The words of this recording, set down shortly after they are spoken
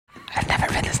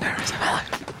hours of my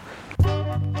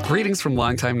life. Greetings from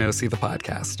Long Time No See, the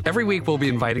podcast. Every week, we'll be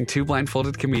inviting two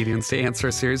blindfolded comedians to answer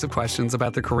a series of questions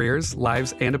about their careers,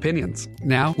 lives, and opinions.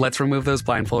 Now, let's remove those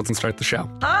blindfolds and start the show.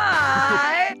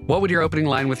 Hi! What would your opening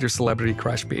line with your celebrity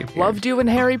crush be? Loved you in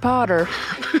Harry Potter.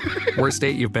 Worst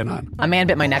date you've been on? A man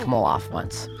bit my neck mole off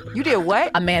once. You did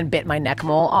what? A man bit my neck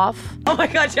mole off. Oh my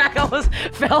God, Jack almost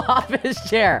fell off his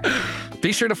chair.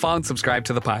 Be sure to follow and subscribe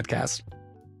to the podcast.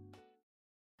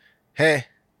 Hey,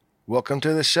 welcome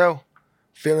to the show.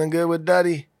 Feeling good with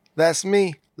Duddy. That's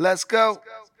me. Let's go.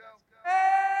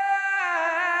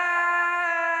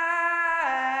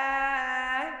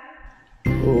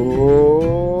 Oh,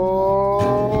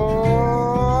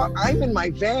 I'm in my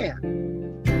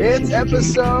van. It's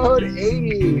episode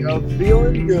 80 of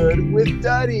Feeling Good with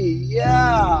Duddy.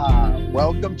 Yeah.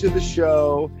 Welcome to the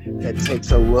show that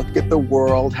takes a look at the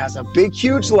world, has a big,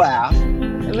 huge laugh,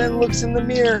 and then looks in the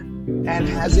mirror and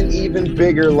has an even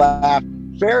bigger laugh.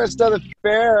 Fairest of the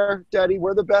fair, Duddy.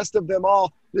 We're the best of them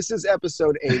all. This is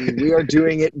episode 80. We are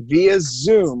doing it via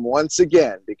Zoom once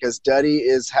again because Duddy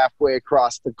is halfway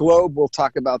across the globe. We'll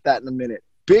talk about that in a minute.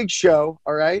 Big show,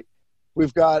 all right?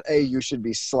 We've got a You Should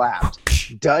Be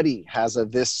Slapped. Duddy has a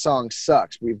This Song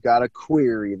Sucks. We've got a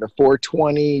query. The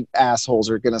 420 assholes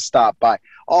are going to stop by.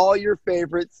 All your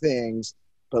favorite things,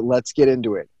 but let's get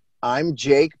into it. I'm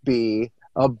Jake B.,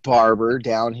 a barber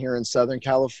down here in Southern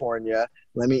California.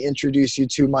 Let me introduce you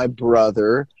to my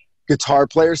brother, guitar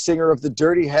player, singer of the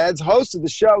Dirty Heads, host of the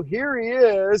show. Here he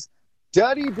is,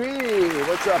 Duddy B.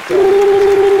 What's up,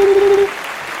 Duddy?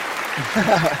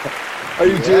 Are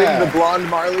you doing the Blonde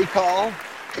Marley call?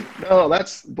 No,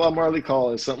 that's Bob Marley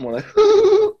call is something like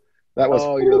that was.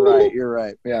 Oh, you're right. You're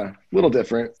right. Yeah, a little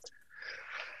different.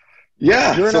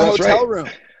 Yeah, you're in a hotel room.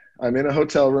 I'm in a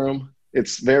hotel room.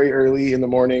 It's very early in the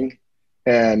morning,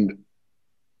 and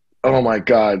oh my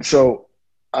God! So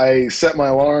I set my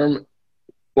alarm.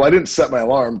 Well, I didn't set my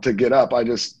alarm to get up. I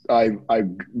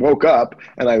woke up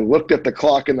and I looked at the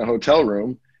clock in the hotel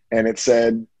room, and it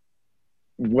said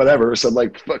whatever, said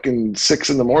like fucking 6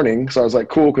 a.m. So I was like,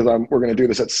 cool, because we're gonna do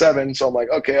this at 7. So I'm like,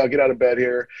 okay, I'll get out of bed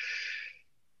here.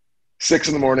 6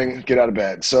 a.m, get out of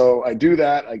bed. So I do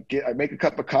that. I make a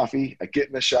cup of coffee. I get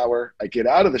in the shower. I get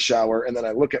out of the shower, and then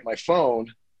I look at my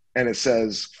phone, and it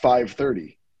says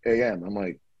 5:30 a.m. I'm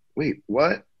like, wait,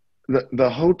 what? The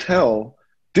hotel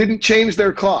didn't change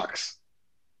their clocks.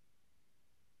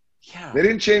 Yeah, they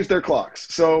didn't change their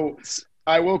clocks. So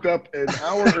I woke up an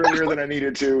hour earlier than I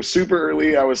needed to, super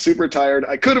early. I was super tired.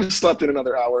 I could have slept in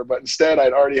another hour, but instead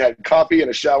I'd already had coffee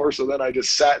and a shower. So then I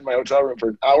just sat in my hotel room for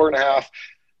an hour and a half,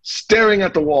 staring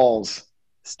at the walls.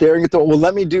 Well,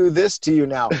 let me do this to you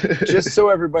now, just so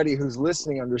everybody who's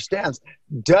listening understands.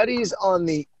 Duddy's on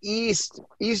the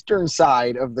eastern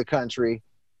side of the country.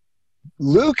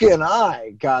 Luke and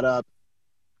I got up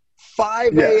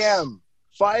 5 a.m. Yes.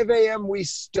 5 a.m. we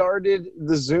started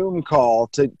the Zoom call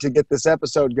to get this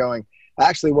episode going. I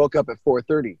actually woke up at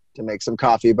 4:30 to make some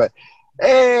coffee, but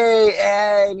hey,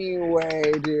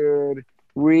 anyway, dude,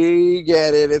 we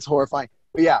get it. It's horrifying.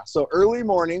 But yeah, so early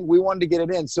morning, we wanted to get it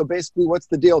in. So basically, what's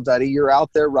the deal, Duddy? You're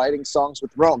out there writing songs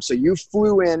with Rome. So you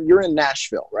flew in. You're in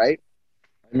Nashville, right?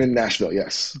 I'm in Nashville,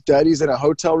 yes. Duddy's in a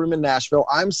hotel room in Nashville.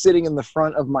 I'm sitting in the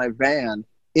front of my van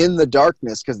in the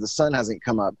darkness because the sun hasn't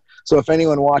come up. So if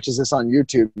anyone watches this on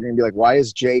YouTube, you're going to be like, why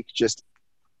is Jake just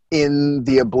in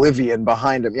the oblivion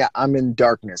behind him? Yeah, I'm in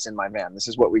darkness in my van. This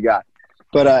is what we got.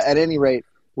 But at any rate,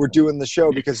 we're doing the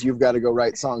show because you've got to go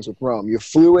write songs with Rome. You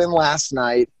flew in last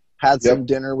night, had some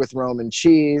dinner with Rome and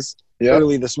cheese.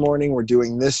 Early this morning, we're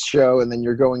doing this show, and then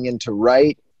you're going in to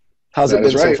write. How's it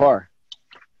been so far?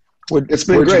 It's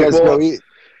been great.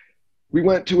 We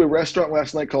went to a restaurant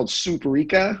last night called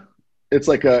Superica. It's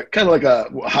like a kind of like a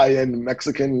high-end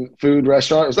Mexican food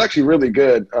restaurant. It was actually really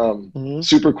good.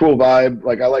 Super cool vibe.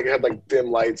 Like it had like dim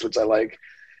lights, which I like.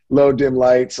 Low dim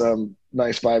lights.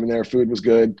 Nice vibe in there. Food was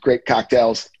good. Great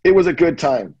cocktails. It was a good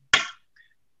time.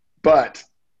 But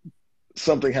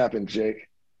something happened, Jake.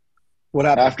 What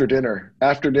happened?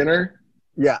 After dinner.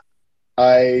 Yeah.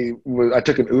 I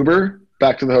took an Uber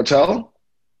back to the hotel.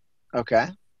 Okay.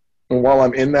 And while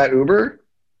I'm in that Uber,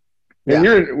 and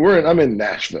I'm in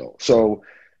Nashville, so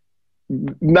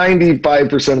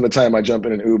 95% of the time I jump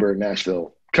in an Uber in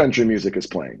Nashville, country music is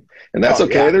playing, and that's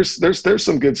okay. Yeah. There's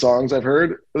some good songs I've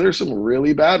heard. There's some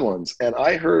really bad ones, and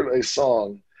I heard a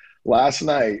song last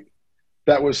night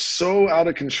that was so out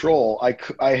of control.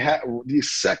 I had the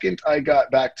second I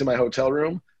got back to my hotel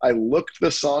room, I looked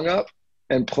the song up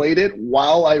and played it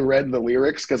while I read the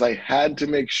lyrics because I had to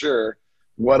make sure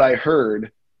what I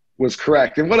heard was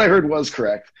correct, and what I heard was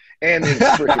correct. And it's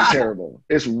freaking terrible.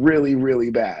 It's really, really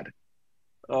bad.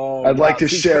 Oh, I'd like wow. to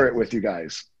share it with you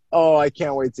guys. Oh, I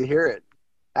can't wait to hear it.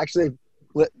 Actually,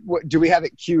 do we have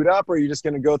it queued up, or are you just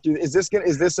going to go through? Is this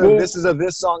this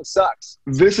song sucks?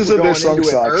 This is We're a This going Song into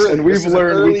it Sucks, early. and we've This is an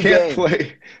learned we early can't game.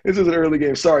 play. This is an early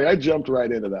game. Sorry, I jumped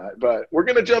right into that, but we're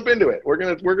gonna jump into it. We're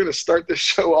gonna start the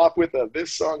show off with a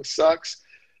This Song Sucks.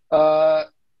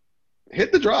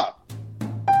 Hit the drop.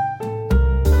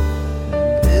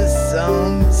 This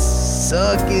song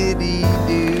suckity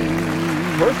doo.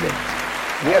 Perfect.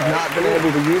 We have not been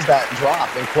able to use that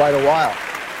drop in quite a while.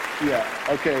 Yeah.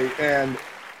 Okay. And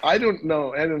I don't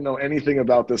know anything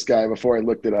about this guy before I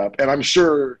looked it up, and I'm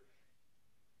sure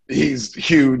he's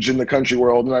huge in the country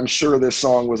world, and I'm sure this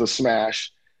song was a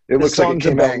smash. It looks like it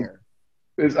came a banger.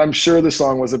 I'm sure the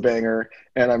song was a banger,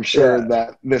 and I'm sure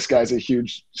that this guy's a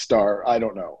huge star. I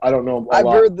don't know. I've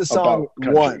heard the song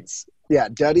once. Yeah,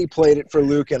 Duddy played it for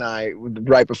Luke and I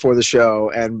right before the show,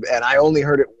 and I only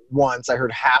heard it once. I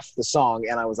heard half the song,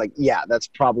 and I was like, yeah, that's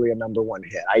probably a #1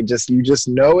 hit. You just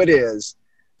know it is.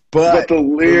 But the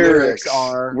lyrics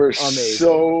were amazing.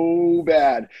 so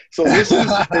bad. So this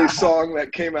is a song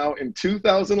that came out in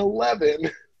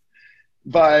 2011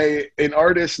 by an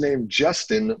artist named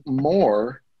Justin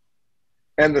Moore,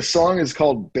 and the song is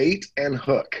called Bait and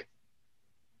Hook.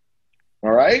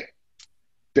 All right?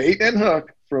 Bait and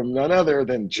Hook from none other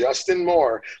than Justin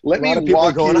Moore. Let me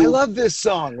walk you. I love this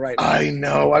song right now. I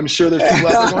know. I'm sure there's people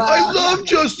out there going, I love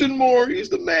Justin Moore. He's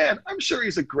the man. I'm sure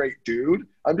he's a great dude.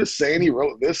 I'm just saying he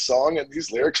wrote this song and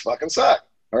these lyrics fucking suck.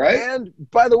 All right? And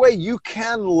by the way, you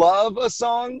can love a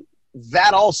song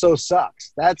that also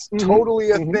sucks. That's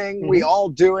totally a thing. We all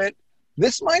do it.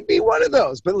 This might be one of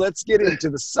those, but let's get into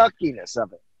the suckiness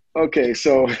of it. Okay,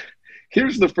 so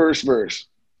here's the first verse.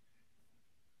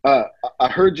 I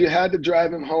heard you had to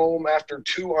drive him home after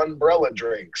 2 umbrella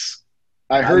drinks.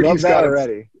 I heard love he's that got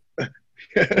already.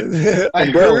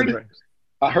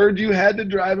 I heard you had to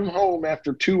drive him home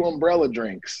after 2 umbrella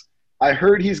drinks. I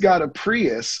heard he's got a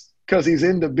Prius because he's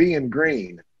into being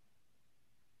green.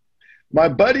 My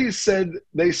buddies said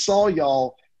they saw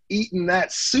y'all eating that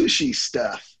sushi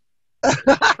stuff.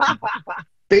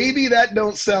 Baby, that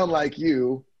don't sound like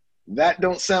you. That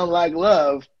don't sound like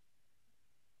love.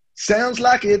 Sounds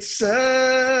like it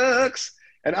sucks.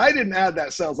 And I didn't add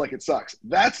that sounds like it sucks.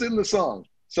 That's in the song.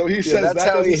 So he says that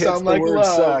doesn't sound like love.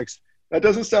 Sucks. That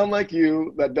doesn't sound like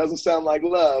you. That doesn't sound like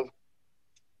love.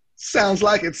 Sounds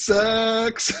like it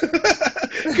sucks.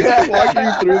 Can I walk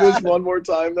you through this one more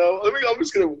time, though? I'm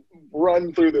just going to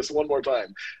run through this one more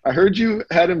time. I heard you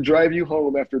had him drive you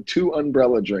home after 2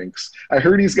 umbrella drinks. I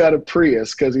heard he's got a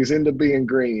Prius because he's into being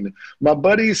green. My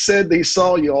buddies said they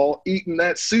saw y'all eating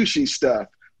that sushi stuff.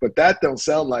 But that don't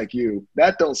sound like you.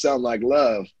 That don't sound like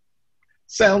love.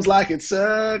 Sounds like it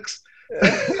sucks.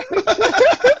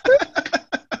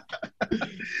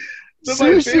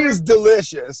 Sushi is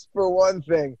delicious, for one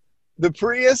thing. The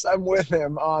Prius, I'm with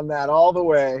him on that all the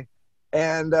way.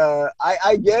 And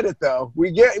I get it, though. We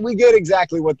get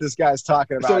exactly what this guy's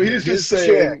talking about. So he's just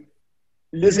saying,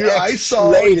 I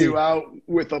saw you out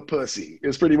with a pussy.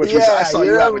 Is pretty much what I saw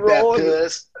you out with that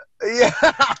puss.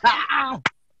 Yeah.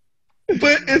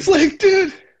 But it's like,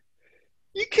 dude,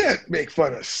 you can't make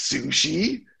fun of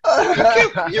sushi.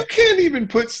 You can't even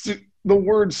put the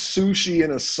word sushi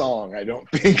in a song, I don't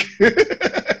think.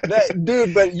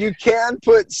 Dude, but you can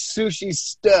put sushi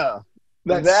stuff.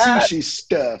 Sushi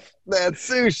stuff. That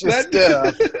sushi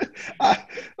stuff.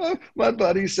 My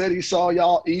buddy said he saw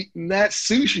y'all eating that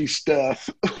sushi stuff.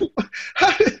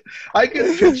 I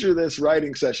can picture this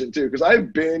writing session, too, because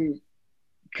I've been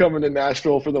coming to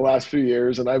Nashville for the last few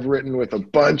years, and I've written with a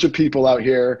bunch of people out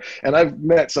here, and I've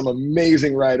met some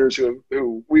amazing writers who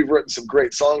we've written some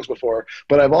great songs before,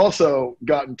 but I've also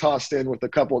gotten tossed in with a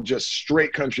couple of just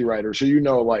straight country writers who,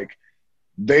 like,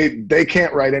 they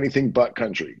can't write anything but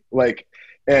country. Like,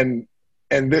 and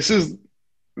this is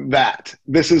that.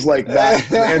 This is like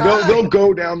that. And they'll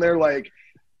go down there like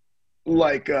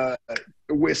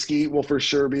whiskey will for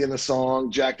sure be in the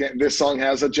song. This song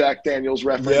has a Jack Daniels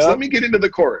reference. Yep. Let me get into the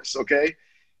chorus, okay?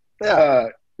 Yeah.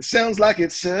 Sounds like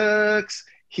it sucks.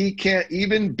 He can't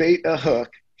even bait a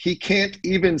hook. He can't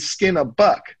even skin a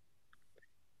buck.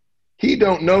 He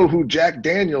don't know who Jack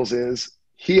Daniels is.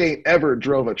 He ain't ever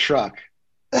drove a truck.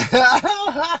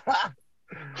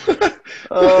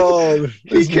 Oh,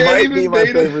 this might be my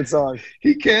favorite song.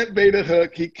 He can't bait a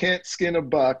hook. He can't skin a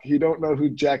buck. He don't know who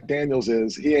Jack Daniels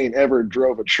is. He ain't ever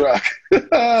drove a truck.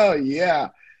 Oh, yeah.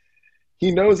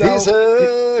 He knows how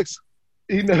to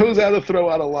throw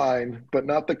out a line, but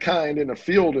not the kind in a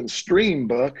field and stream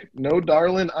book. No,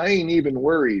 darling, I ain't even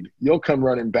worried. You'll come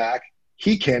running back.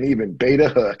 He can't even bait a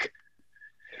hook.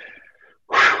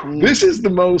 This is the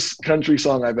most country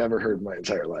song I've ever heard in my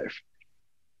entire life.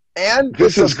 And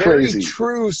this it's is a very crazy.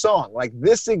 true song. Like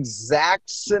this exact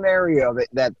scenario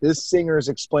that this singer is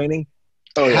explaining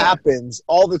happens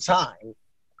all the time.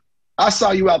 I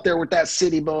saw you out there with that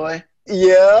city boy.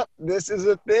 Yeah, this is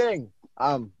a thing.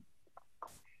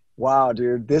 Wow,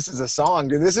 dude, this is a song,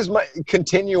 dude. This is my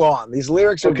continue on. These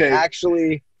lyrics are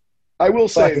actually. I will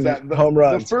say that home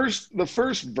runs. the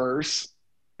first verse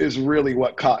is really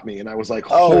what caught me, and I was like,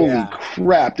 "Holy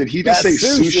crap! Did he just say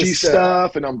sushi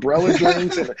stuff and umbrella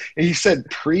drinks?" and he said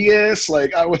Prius.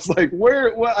 Like I was like,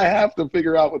 "Where? What? I have to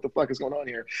figure out what the fuck is going on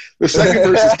here." The second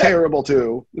verse is terrible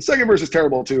too.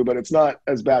 But it's not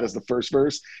as bad as the first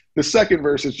verse. The second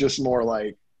verse is just more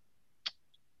like,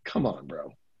 "Come on,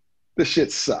 bro, this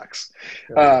shit sucks."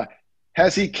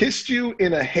 Has he kissed you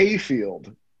in a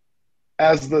hayfield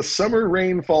as the summer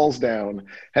rain falls down?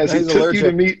 Has he took you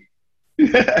to meet?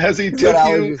 Has he took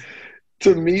you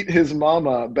to meet his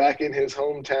mama back in his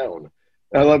hometown?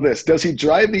 I love this. Does he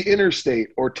drive the interstate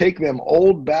or take them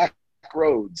old back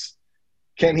roads?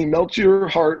 Can he melt your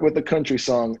heart with a country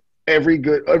song every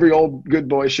old good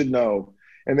boy should know?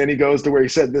 And then he goes to where he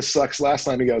said this sucks last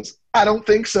time. He goes, I don't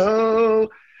think so.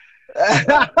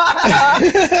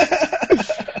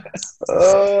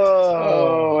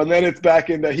 And then it's back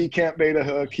into he can't bait a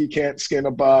hook, he can't skin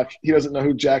a buck, he doesn't know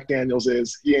who Jack Daniels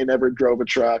is, he ain't ever drove a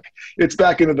truck. It's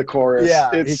back into the chorus.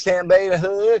 He can't bait a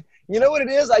hook. You know what it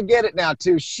is? I get it now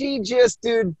too. She just,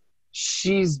 dude,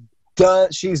 she's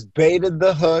baited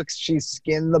the hooks, she's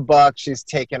skinned the buck, she's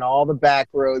taken all the back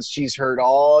roads, she's heard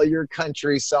all your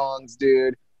country songs,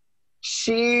 dude.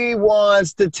 She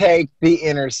wants to take the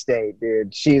interstate,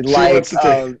 dude. She likes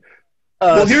a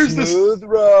smooth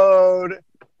road.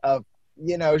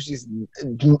 She's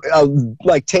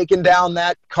like taking down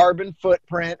that carbon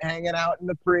footprint, hanging out in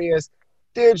the Prius.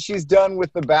 Dude, she's done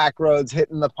with the back roads,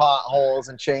 hitting the potholes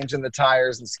and changing the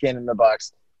tires and skinning the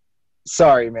bucks.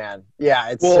 Sorry, man.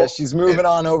 Yeah, she's moving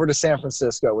on over to San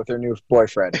Francisco with her new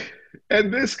boyfriend.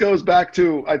 And this goes back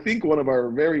to, I think, one of our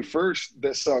very first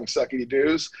This Song Suckity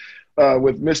Doos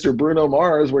with Mr. Bruno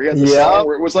Mars, where he had the song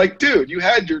where it was like, dude, you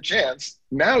had your chance.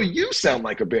 Now you sound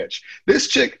like a bitch. This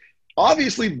chick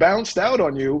obviously bounced out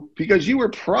on you because you were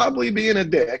probably being a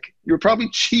dick. You were probably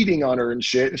cheating on her and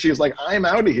shit. And she was like, I'm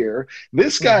out of here.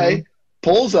 This guy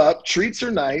pulls up, treats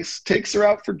her nice, takes her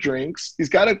out for drinks. He's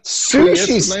got a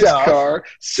nice car,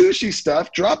 sushi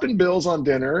stuff, dropping bills on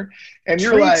dinner. And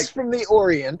you're like, from the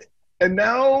Orient. And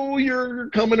now you're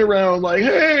coming around like,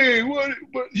 hey, what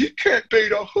you can't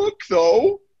bait a hook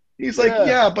though. He's like,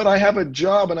 yeah, but I have a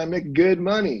job and I make good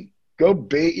money. Go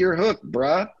bait your hook,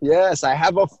 bruh. Yes, I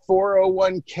have a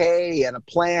 401k and a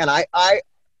plan. I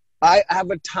have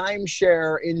a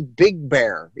timeshare in Big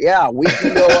Bear. Yeah, we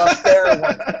can go up there.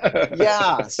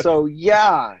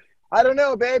 I don't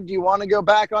know, babe. Do you want to go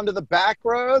back onto the back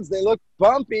roads? They look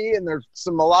bumpy and there's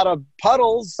a lot of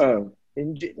puddles.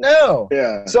 No.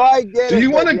 Yeah. So I get it. Do you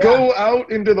want to go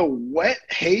out into the wet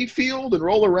hayfield and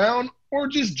roll around, or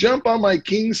just jump on my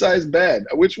king-size bed?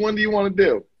 Which one do you want to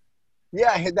do?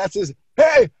 Yeah, that's his.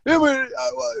 Hey,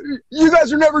 you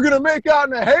guys are never going to make out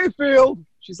in a hayfield.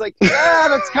 She's like, yeah,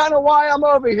 that's kind of why I'm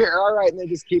over here. All right, and they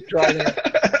just keep driving.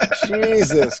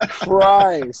 Jesus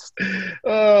Christ.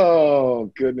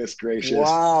 Oh, goodness gracious.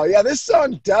 Wow. Yeah, this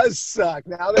song does suck.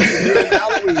 Now that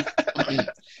I was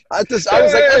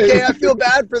like, okay, I feel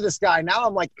bad for this guy. Now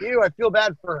I'm like, ew, I feel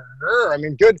bad for her. I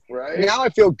mean, good. Right? Now I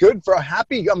feel good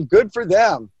I'm good for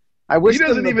them. I wish he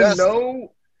doesn't them the even best.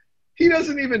 know. He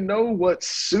doesn't even know what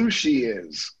sushi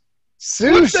is.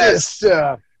 Sushi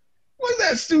stuff. What's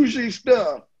that sushi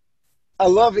stuff? I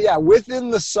love it. Yeah, within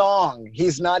the song,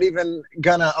 he's not even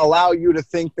gonna allow you to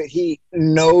think that he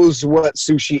knows what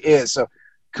sushi is. So,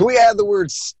 can we add the word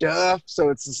stuff? So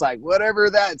it's just like whatever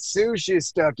that sushi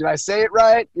stuff. Did I say it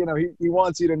right? You know, he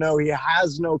wants you to know he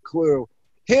has no clue.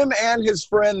 Him and his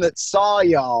friend that saw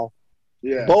y'all,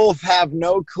 both have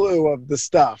no clue of the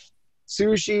stuff.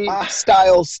 Sushi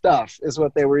style stuff is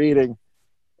what they were eating.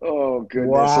 Oh goodness!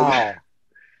 Wow.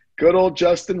 Good old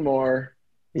Justin Moore.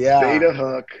 Yeah. Beta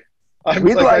hook.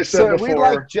 We'd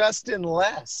like Justin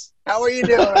less. How are you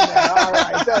doing? All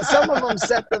right. So some of them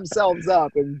set themselves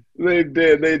up, and they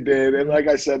did. And like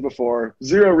I said before,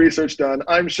 zero research done.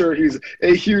 I'm sure he's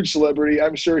a huge celebrity.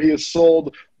 I'm sure he has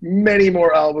sold many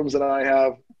more albums than I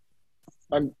have.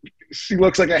 She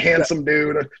looks like a handsome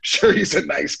dude. I'm sure he's a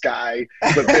nice guy,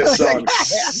 but this song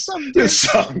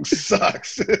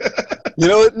sucks. You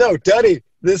know what? No, Duddy,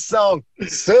 this song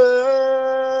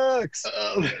sucks. sucks.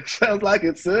 Sounds like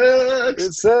it sucks.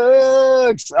 It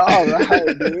sucks. All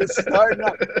right, dude. Starting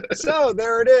up. So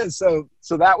there it is. So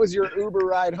that was your Uber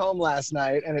ride home last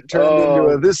night, and it turned into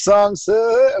a this song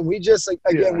sucks. And we just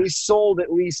we sold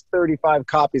at least 35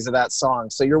 copies of that song.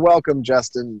 So you're welcome,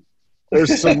 Justin.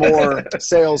 There's some more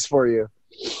sales for you.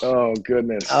 Oh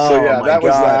goodness. Oh, so yeah, that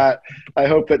was God. that. I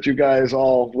hope that you guys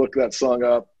all look that song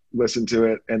up, listen to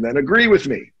it, and then agree with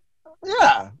me.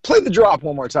 Yeah. Play the drop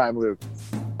one more time, Luke.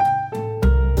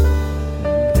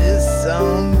 This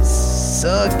song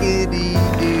suckity-doo.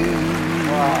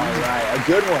 All right, a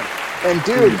good one. And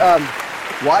dude,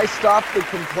 why stop the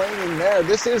complaining there?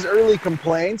 This is early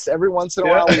complaints. Every once in a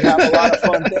while, we have a lot of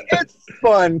fun things. It's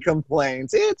fun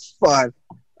complaints. It's fun.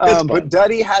 But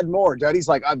Duddy had more. Duddy's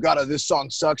like, I've got this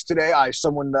song sucks today.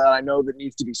 Someone that I know that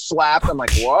needs to be slapped. I'm like,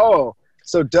 whoa.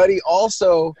 So Duddy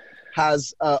also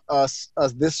has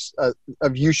this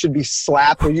of you should be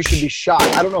slapped or you should be shot.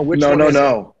 I don't know which one.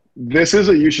 No. This is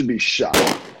a you should be shot.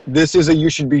 This is a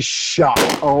you should be shot.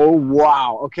 Oh,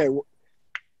 wow. Okay.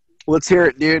 Let's hear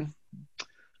it, dude.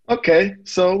 Okay.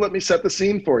 So let me set the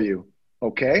scene for you.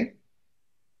 Okay.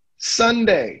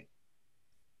 Sunday.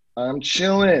 I'm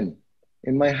chilling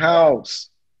in my house.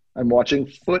 I'm watching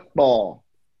football.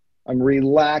 I'm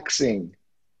relaxing.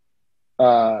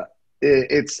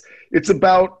 It's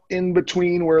about in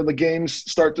between where the games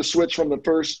start to switch from the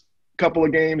first couple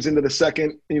of games into the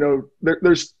second. You know,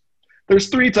 there's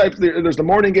three types. There's the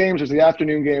morning games, there's the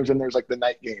afternoon games, and there's like the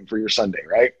night game for your Sunday,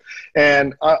 right?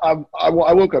 And I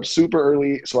woke up super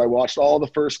early, so I watched all the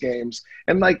first games,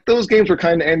 and like those games were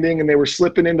kind of ending, and they were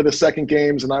slipping into the second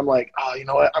games, and I'm like, oh, you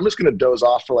know what? I'm just gonna doze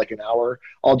off for like an hour.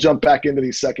 I'll jump back into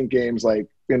these second games like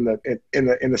in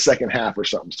the second half or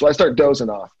something. So I start dozing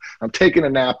off. I'm taking a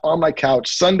nap on my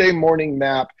couch, Sunday morning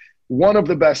nap, one of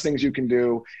the best things you can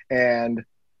do, and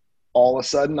all of a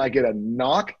sudden I get a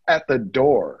knock at the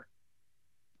door.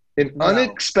 An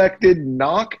unexpected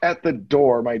knock at the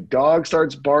door. My dog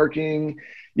starts barking,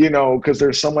 you know, because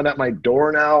there's someone at my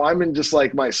door now. I'm in just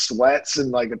like my sweats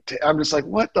and like I'm just like,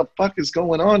 what the fuck is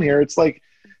going on here? It's like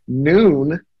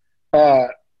noon.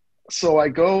 So I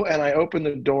go and I open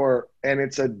the door, and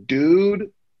it's a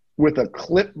dude with a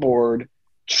clipboard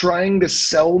trying to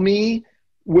sell me,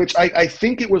 which I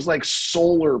think it was like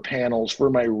solar panels for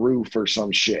my roof or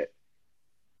some shit.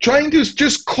 Trying to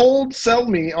just cold sell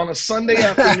me on a Sunday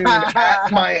afternoon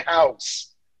at my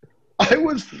house. I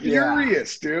was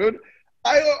furious, dude.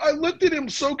 I looked at him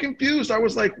so confused. I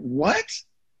was like, what? And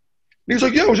he was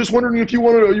like, yeah, I was just wondering if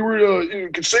you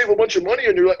could save a bunch of money.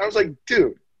 And I was like,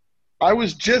 dude, I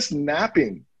was just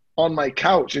napping on my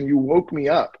couch and you woke me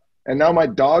up, and now my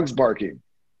dog's barking.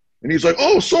 And he's like,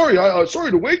 oh, sorry. Sorry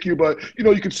to wake you, but you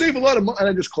know, you could save a lot of money. And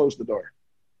I just closed the door.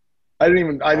 I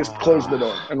just closed the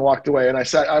door and walked away. And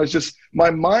my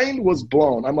mind was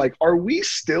blown. I'm like, are we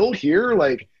still here?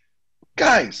 Like,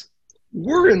 guys,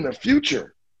 we're in the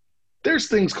future. There's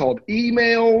things called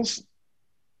emails,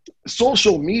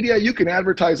 social media. You can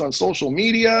advertise on social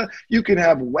media. You can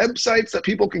have websites that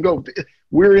people can go.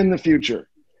 We're in the future.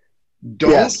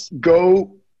 Don't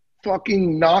go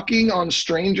fucking knocking on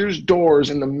strangers'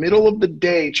 doors in the middle of the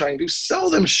day trying to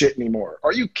sell them shit anymore.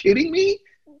 Are you kidding me?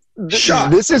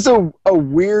 This is a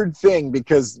weird thing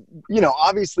because, you know,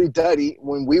 obviously, Duddy,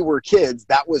 when we were kids,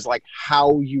 that was like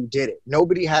how you did it.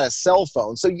 Nobody had a cell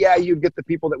phone. So, yeah, you'd get the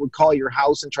people that would call your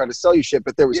house and try to sell you shit.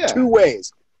 But there was two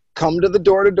ways. Come to the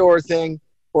door-to-door thing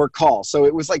or call. So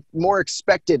it was like more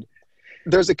expected.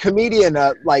 There's a comedian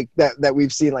like that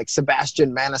we've seen, like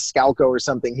Sebastian Maniscalco or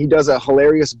something. He does a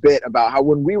hilarious bit about how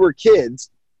when we were kids,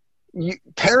 your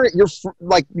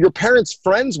parents'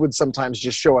 friends would sometimes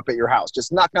just show up at your house,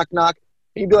 just knock, knock, knock.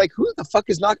 And you'd be like, who the fuck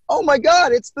is knocking? Oh my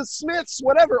God, it's the Smiths,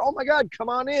 whatever. Oh my God, come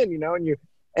on in, you know?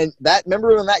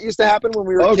 Remember when that used to happen when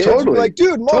we were kids? Totally. You'd be like,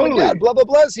 dude, mom and dad, blah, blah,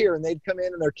 blah's here. And they'd come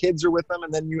in and their kids are with them.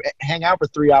 And then you hang out for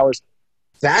 3 hours.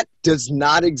 That does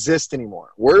not exist anymore.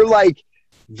 We're like,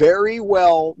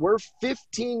 we're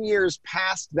 15 years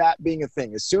past that being a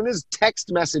thing. As soon as text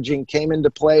messaging came into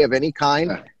play of any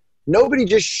kind, nobody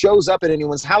just shows up at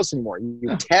anyone's house anymore.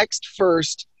 You text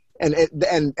first, and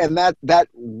that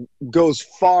goes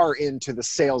far into the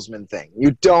salesman thing.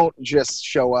 You don't just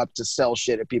show up to sell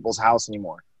shit at people's house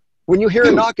anymore. When you hear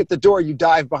a knock at the door, you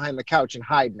dive behind the couch and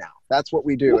hide now. That's what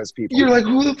we do as people. You're like,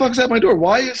 who the fuck's at my door?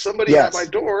 Why is somebody at my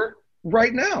door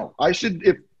right now?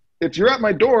 If you're at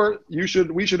my door, we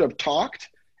should have talked,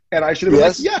 and I should have been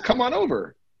like, yeah, come on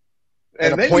over.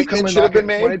 And then you come and knock at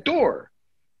my door.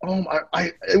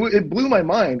 It blew my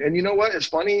mind. And you know what is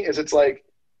funny is it's like,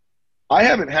 I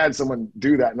haven't had someone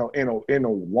do that in a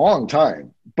long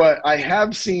time, but I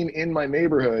have seen in my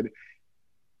neighborhood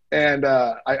And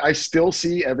I still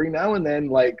see every now and then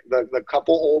like the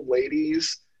couple old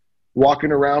ladies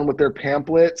walking around with their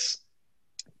pamphlets.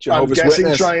 Jehovah's I'm guessing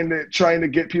Witness. trying to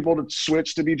get people to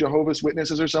switch to be Jehovah's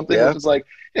Witnesses or something. Yeah. Which is like,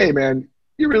 hey man,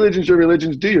 your religion's your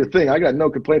religion. Do your thing. I got no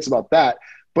complaints about that.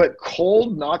 But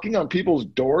cold knocking on people's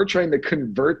door, trying to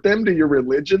convert them to your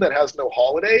religion that has no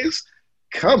holidays?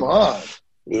 Come on.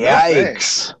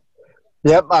 Yikes.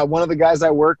 Yep, one of the guys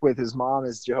I work with, his mom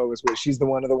is Jehovah's Witness. She's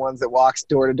one of the ones that walks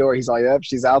door to door. He's like, yep,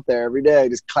 she's out there every day,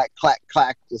 just clack, clack,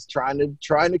 clack, just trying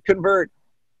to convert.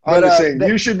 I'm just saying,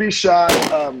 you should be shot.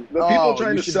 The people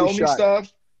trying to sell me shot.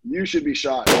 stuff, you should be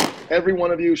shot. Every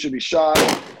one of you should be shot.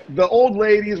 The old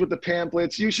ladies with the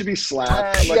pamphlets, you should be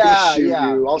slapped. I'm not gonna shoot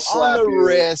you. I'll slap you. On the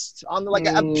wrist, on the, like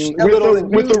a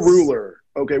with the ruler.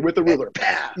 Okay, with the ruler.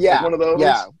 Yeah, like one of those.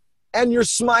 Yeah. And you're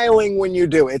smiling when you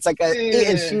do it. It's like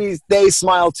and they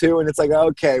smile too, and it's like,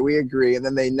 okay, we agree. And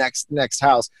then they next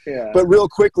house. Yeah. But real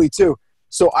quickly too.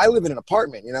 So I live in an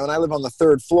apartment, and I live on the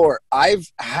 3rd floor. I've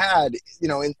had,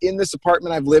 in this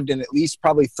apartment I've lived in at least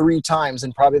probably 3 times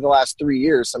in probably the last 3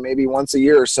 years. So maybe once a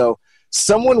year or so,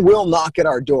 someone will knock at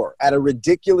our door at a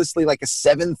ridiculously like a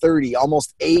 7:30,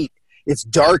 almost 8. It's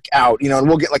dark out, and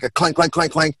we'll get like a clank, clank,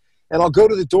 clank, clank. And I'll go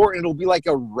to the door, and it'll be like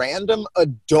a random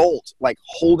adult, like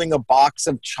holding a box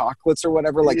of chocolates or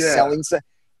whatever, like selling stuff.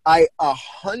 I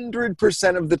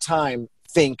 100% of the time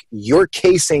think you're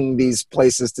casing these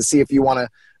places to see if you want to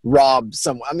rob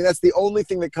someone. I mean, that's the only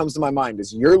thing that comes to my mind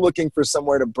is you're looking for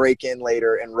somewhere to break in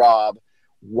later and rob.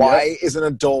 Why is an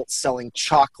adult selling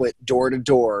chocolate door to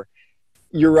door?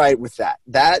 You're right with that.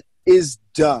 That is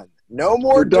done. No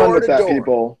more door to door.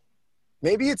 People.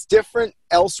 Maybe it's different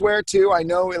elsewhere too. I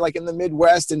know like in the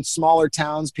Midwest and smaller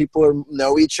towns, people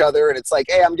know each other and it's like,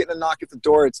 hey, I'm getting a knock at the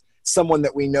door. It's someone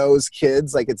that we know's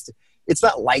kids. Like it's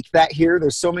not like that here.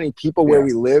 There's so many people where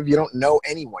we live. You don't know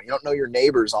anyone. You don't know your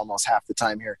neighbors almost half the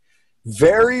time here.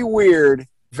 Very weird.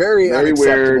 Very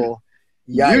unacceptable.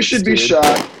 Yikes, you should be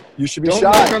shot. You should be don't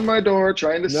shot. Don't knock on my door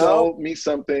trying to sell me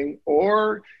something,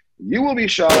 or you will be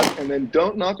shot, and then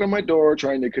don't knock on my door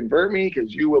trying to convert me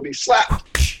because you will be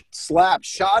slapped.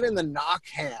 Shot in the knock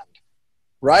hand.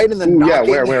 Right in the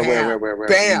knocking hand. Where?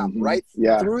 Bam, right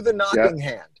through the knocking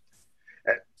hand.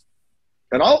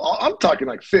 And I'm talking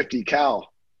like 50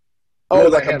 cal. Oh,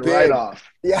 like a big, right off.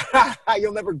 Yeah,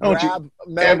 you'll never grab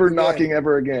ever knocking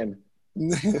ever again.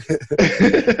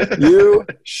 You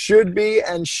should be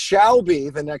and shall be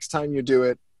the next time you do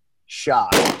it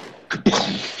shot.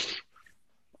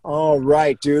 All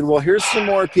right, dude. Well, here's some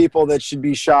more people that should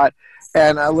be shot.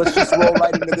 And let's just roll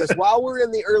right into this. While we're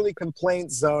in the early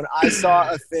complaints zone, I saw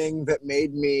a thing that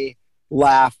made me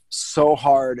laugh so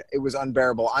hard. It was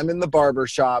unbearable. I'm in the barber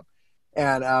shop,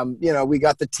 and, we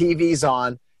got the TVs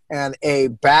on, and a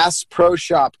Bass Pro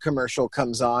Shop commercial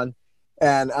comes on.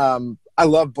 And I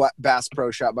love Bass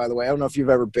Pro Shop, by the way. I don't know if you've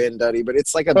ever been, Duddy, but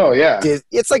it's like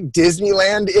it's like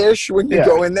Disneyland-ish when you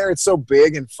go in there. It's so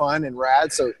big and fun and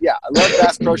rad. So, yeah, I love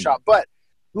Bass Pro Shop. But,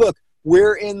 look,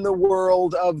 we're in the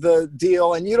world of the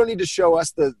deal, and you don't need to show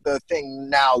us the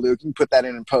thing now, Luke. You can put that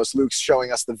in post. Luke's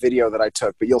showing us the video that I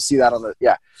took, but you'll see that on the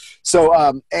 –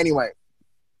 So, anyway,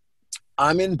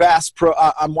 I'm in Bass Pro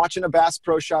I'm watching a Bass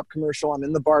Pro Shop commercial. I'm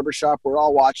in the barber shop. We're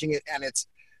all watching it, and it's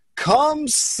come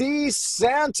see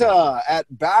Santa at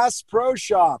Bass Pro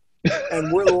Shop.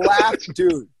 And we're laughing.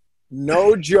 Dude,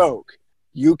 no joke.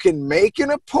 You can make an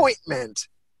appointment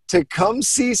to come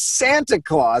see Santa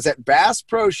Claus at Bass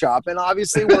Pro Shop. And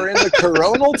obviously we're in the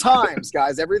coronal times,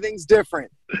 guys. Everything's different.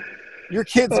 Your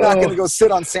kid's not going to go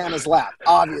sit on Santa's lap,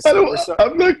 obviously.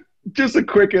 I'm like, just a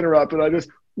quick interrupt. And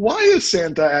why is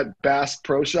Santa at Bass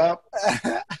Pro Shop?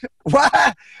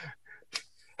 What?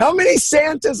 How many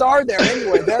Santas are there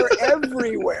anyway? They're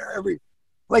everywhere.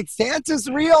 Like, Santa's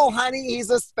real, honey. He's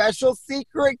a special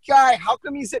secret guy. How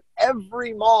come he's at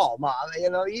every mall, Mom?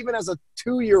 Even as a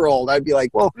 2-year-old, I'd be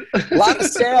like, well, a lot of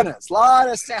Santas.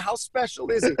 How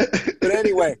special is he? But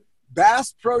anyway,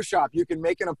 Bass Pro Shop. You can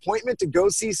make an appointment to go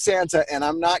see Santa, and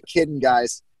I'm not kidding,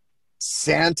 guys.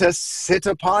 Santa sit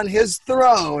upon his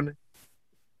throne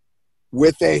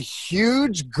with a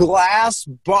huge glass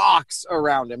box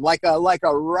around him, like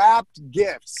a wrapped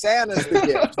gift. Santa's the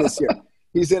gift this year.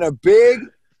 He's in a big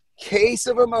case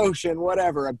of emotion,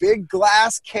 whatever, a big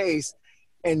glass case,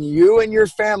 and you and your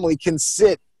family can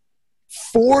sit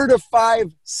 4 to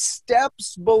 5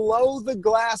 steps below the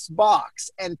glass box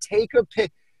and take a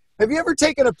pic. Have you ever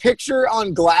taken a picture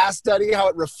on glass, Duddy, how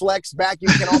it reflects back? You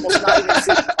can almost not even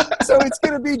see. So it's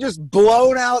going to be just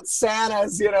blown out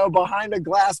Santas, behind a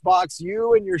glass box.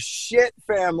 You and your shit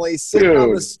family sitting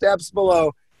on the steps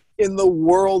below. in the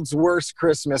world's worst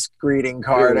Christmas greeting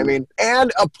card. Dude. I mean,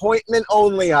 and appointment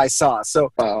only I saw.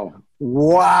 So,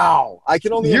 wow. I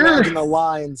can only imagine the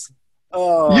lines.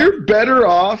 Oh. You're better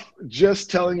off just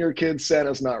telling your kids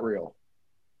Santa's not real.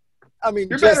 I mean,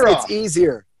 it's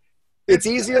easier. It's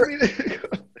easier. I mean,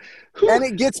 and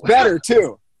it gets better,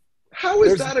 too. How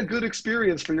is that a good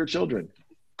experience for your children?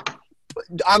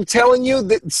 I'm telling you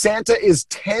that Santa is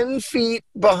 10 feet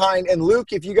behind. And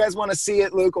Luke, if you guys want to see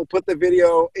it, Luke will put the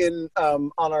video in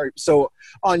on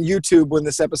YouTube when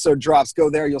this episode drops. Go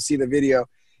there, you'll see the video.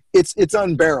 It's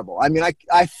unbearable. I mean,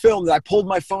 I filmed it. I pulled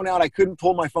my phone out. I couldn't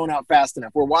pull my phone out fast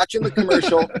enough. We're watching the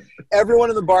commercial. Everyone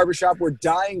in the barbershop, we're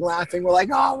dying laughing. We're like,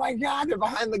 oh my God, they're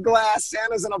behind the glass.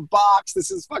 Santa's in a box.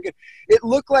 This is fucking, it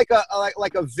looked like a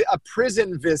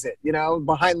prison visit, you know,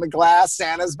 behind the glass.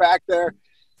 Santa's back there.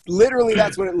 Literally,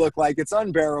 that's what it looked like. It's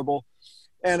unbearable.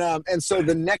 And so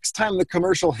the next time the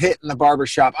commercial hit in the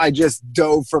barbershop, I just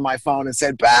dove for my phone and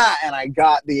said, bah, and I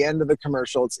got the end of the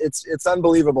commercial. It's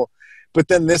unbelievable. But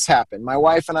then this happened. My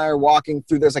wife and I are walking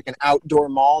through, there's like an outdoor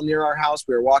mall near our house.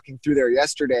 We were walking through there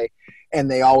yesterday, and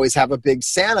they always have a big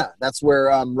Santa. That's where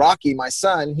Rocky, my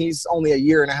son, he's only a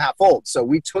year and a half old. So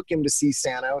we took him to see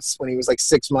Santa when he was like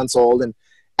 6 months old and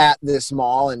at this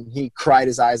mall, and he cried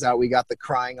his eyes out. We got the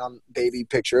crying on baby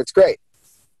picture. It's great.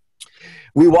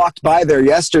 We walked by there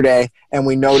yesterday, and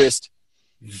we noticed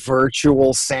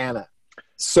virtual Santa.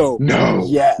 So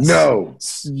yes.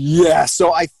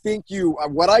 So I think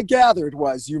what I gathered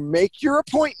was you make your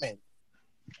appointment,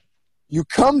 you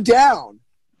come down,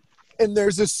 and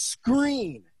there's a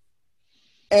screen,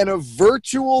 and a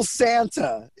virtual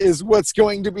Santa is what's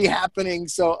going to be happening.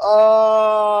 So,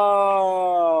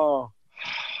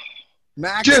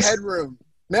 Max Headroom.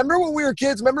 Remember when we were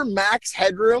kids? Remember Max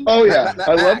Headroom? Oh yeah,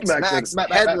 I loved Max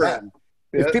Headroom.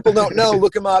 Yeah. If people don't know,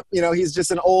 look him up. You know, he's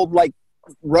just an old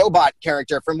robot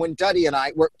character from when Duddy and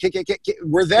I were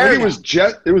there. It was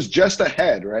just a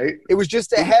head, right? It was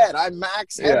just a head. I'm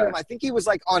Max Headroom. Yeah. I think he was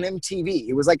like on MTV.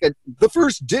 He was like the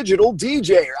first digital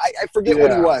DJ. I forget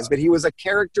what he was, but he was a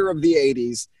character of the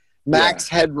 80s. Max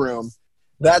Headroom.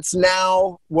 That's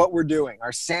now what we're doing.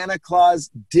 Our Santa Claus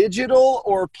digital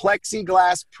or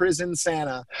plexiglass prison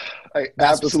Santa. I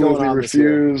absolutely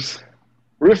refuse.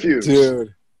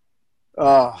 Dude.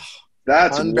 Oh,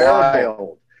 that's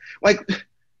wild. Like, do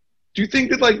you think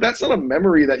that that's not a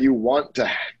memory that you want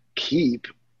to keep?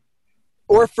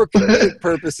 Or for comedic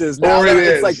purposes. Now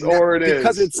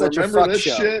because it's such Remember a fuck this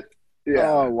show. Shit? Yeah.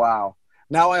 Oh, wow.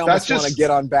 Now I almost want to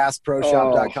get on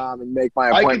BassProShop.com and make my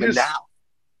appointment now.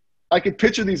 I could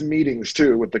picture these meetings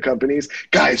too with the companies.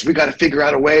 Guys, we got to figure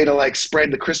out a way to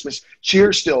spread the Christmas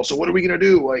cheer still. So what are we going to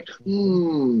do?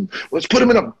 Let's put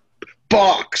them in a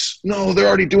box. No, they're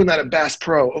already doing that at Bass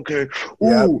Pro. Okay.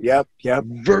 Ooh, yep.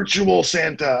 Virtual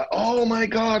Santa. Oh my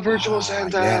God, virtual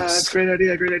Santa. Yes. That's a great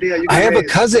idea. I have a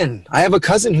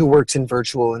cousin who works in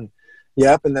virtual, and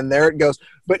and then there it goes.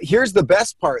 But here's the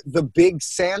best part: the big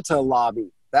Santa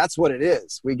lobby. That's what it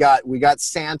is. We got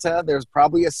Santa. There's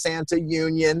probably a Santa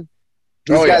union.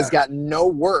 These guys got no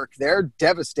work. They're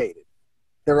devastated.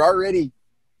 They're already,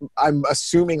 I'm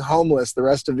assuming, homeless the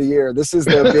rest of the year. This is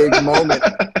their big moment.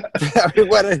 That's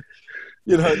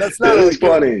not really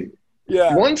funny.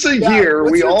 Yeah. Once a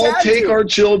year, we all take our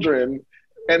children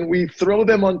and we throw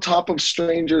them on top of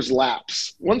strangers'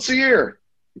 laps. Once a year.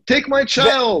 Take my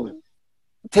child.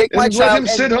 Let him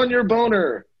sit on your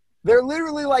boner. They're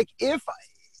literally like,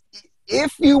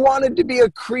 if you wanted to be a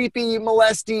creepy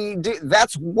molesty,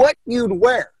 that's what you'd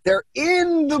wear. They're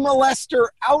in the molester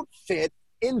outfit,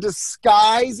 in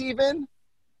disguise even.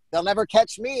 They'll never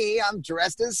catch me. I'm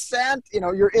dressed as Santa.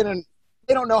 You're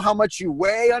they don't know how much you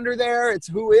weigh under there. It's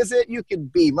who is it? You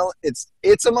could be.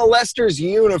 It's a molester's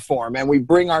uniform, and we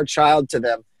bring our child to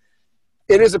them.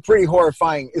 It is a pretty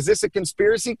horrifying. Is this a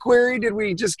conspiracy query? Did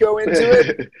we just go into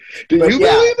it? Do you believe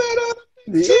that?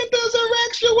 Santas are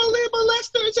actually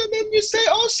molesters, and then you say,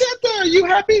 "Oh, Santa, are you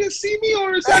happy to see me,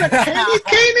 or is that a candy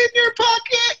cane in your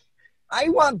pocket?" I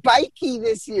want bikey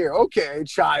this year. Okay,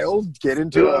 child, get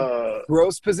into a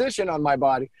gross position on my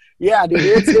body. Yeah, dude,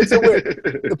 it's a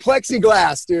weird. The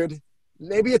plexiglass, dude.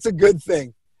 Maybe it's a good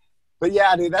thing, but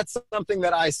yeah, dude, that's something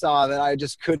that I saw that I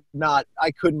just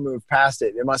couldn't move past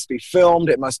it. It must be filmed.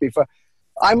 It must be fun.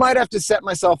 I might have to set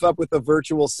myself up with a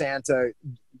virtual Santa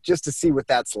just to see what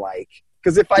that's like.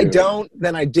 Because if I don't,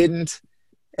 then I didn't.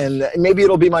 And maybe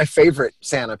it'll be my favorite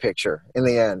Santa picture in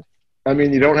the end. I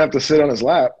mean, you don't have to sit on his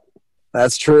lap.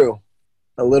 That's true.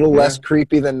 A little less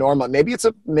creepy than normal. Maybe it's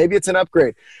an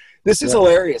upgrade. This is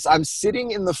hilarious. I'm sitting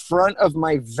in the front of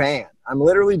my van. I'm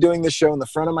literally doing the show in the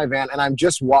front of my van, and I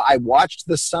watched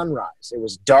the sunrise. It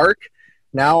was dark.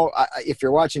 Now, if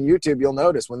you're watching YouTube, you'll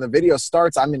notice when the video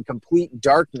starts, I'm in complete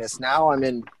darkness. Now I'm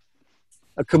in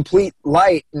a complete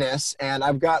lightness, and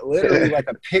I've got literally like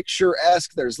a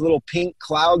picturesque, there's little pink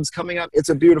clouds coming up. It's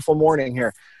a beautiful morning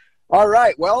here. All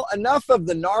right, well, enough of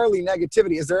the gnarly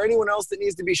negativity. Is there anyone else that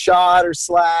needs to be shot or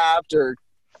slapped or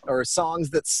songs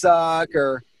that suck,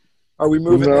 or are we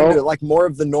moving into like more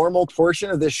of the normal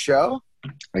portion of this show?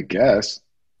 I guess.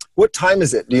 What time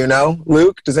is it? Do you know,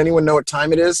 Luke? Does anyone know what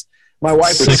time it is? My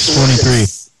wife.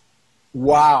 6:23.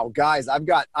 Wow, guys, I've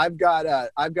got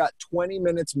 20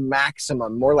 minutes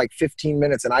maximum, more like 15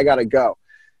 minutes, and I got to go.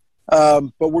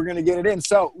 But we're going to get it in.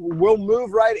 So we'll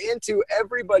move right into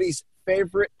everybody's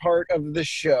favorite part of the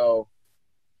show,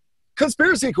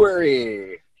 Conspiracy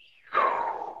Query.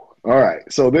 All right,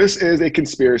 so this is a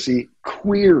conspiracy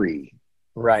query.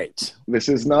 Right. This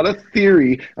is not a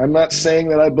theory. I'm not saying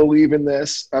that I believe in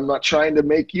this. I'm not trying to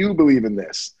make you believe in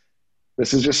this.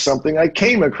 This is just something I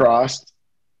came across.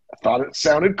 I thought it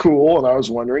sounded cool, and I was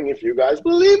wondering if you guys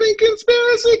believe in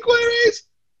conspiracy queries.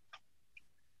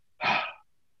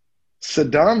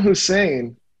 Saddam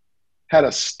Hussein had a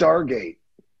Stargate.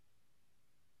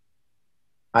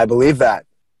 I believe that.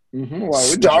 Mm-hmm. Why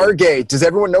wouldn't Stargate. you? Does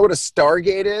everyone know what a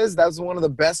Stargate is? That was one of the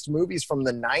best movies from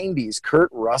the 90s. Kurt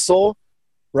Russell,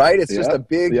 right? It's just a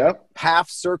big half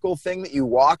circle thing that you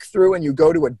walk through and you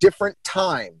go to a different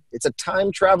time. It's a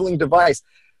time traveling device.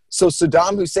 So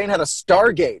Saddam Hussein had a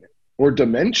Stargate. Or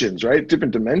dimensions, right?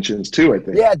 Different dimensions too, I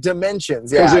think. Yeah,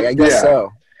 dimensions. Yeah, I guess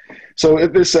so. So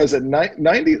this says that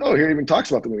 90s, here it even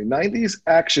talks about the movie. 90s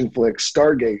action flick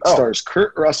Stargate stars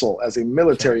Kurt Russell as a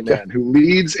military man who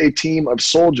leads a team of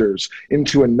soldiers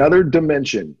into another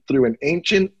dimension through an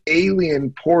ancient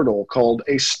alien portal called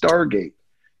a Stargate.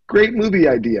 Great movie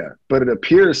idea, but it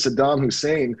appears Saddam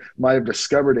Hussein might have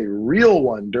discovered a real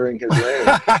one during his reign.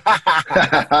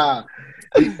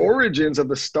 The origins of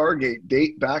the Stargate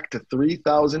date back to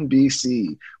 3000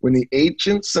 BC, when the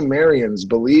ancient Sumerians,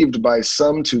 believed by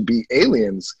some to be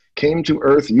aliens, came to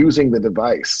Earth using the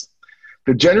device.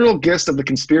 The general gist of the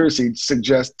conspiracy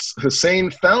suggests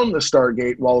Hussein found the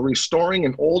Stargate while restoring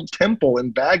an old temple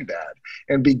in Baghdad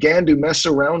and began to mess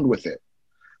around with it.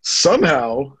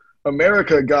 Somehow,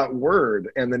 America got word,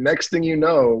 and the next thing you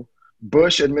know,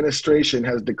 Bush administration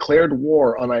has declared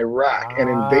war on Iraq and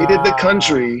invaded the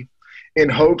country in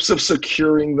hopes of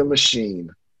securing the machine.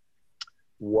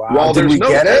 Wow. While Did we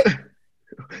get it?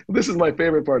 This is my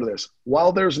favorite part of this.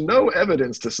 While there's no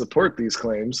evidence to support these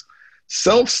claims,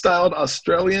 self-styled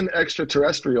Australian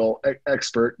extraterrestrial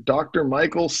expert Dr.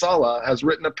 Michael Sala has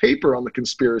written a paper on the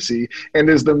conspiracy and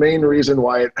is the main reason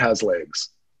why it has legs.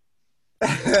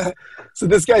 So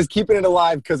this guy's keeping it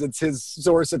alive because it's his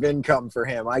source of income for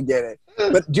him. I get it.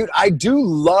 But, dude, I do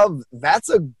love –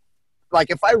 like,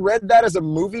 if I read that as a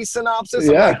movie synopsis,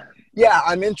 I'm like, yeah,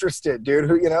 I'm interested, dude.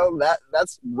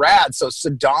 That's rad. So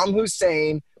Saddam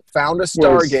Hussein found a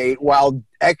Stargate while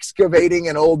excavating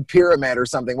an old pyramid or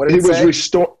something. What did it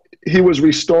say? He was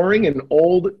restoring an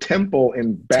old temple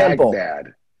in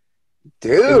Baghdad.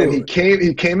 Dude. And then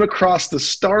he came across the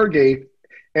Stargate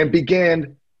and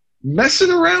began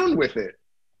messing around with it.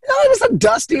 No, it was a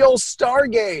dusty old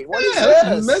Stargate. What is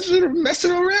this?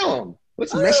 Messing around.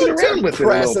 Let's mess it around with it a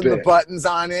little bit. Pressing the buttons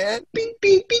on it. Beep,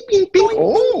 beep, beep, beep, beep.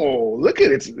 Oh, look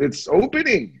at it. It's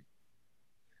opening.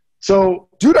 So,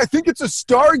 dude, I think it's a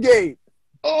Stargate.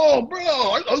 Oh, bro,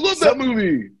 I love that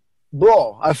movie.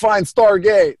 Bro, I find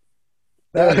Stargate.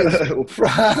 That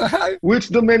is Which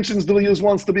dimensions do he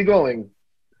wants to be going?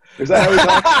 Is that how he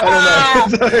talks? I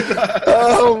don't know.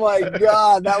 Oh, my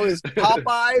God. That was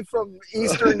Popeye from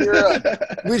Eastern Europe.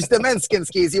 Which dimensions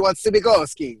he wants to be going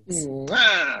skis?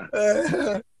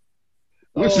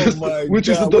 Which is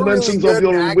the dimensions of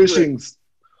your wishings?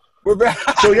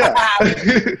 So, yeah.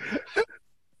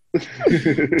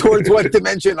 Towards what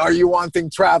dimension are you wanting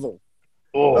travel?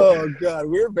 Oh, God.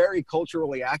 We're very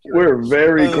culturally accurate. We're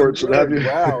very culturally accurate.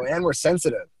 Wow. And we're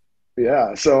sensitive.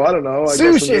 Yeah. So, I don't know.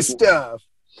 Sushi stuff.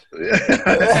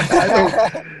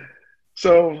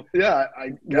 So, yeah, I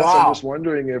guess I'm just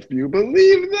wondering if you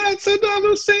believe that Saddam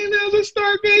Hussein has a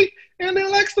Stargate and he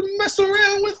likes to mess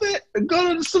around with it and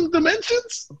go to some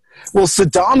dimensions. Well,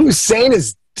 Saddam Hussein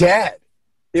is dead,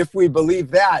 if we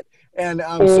believe that. And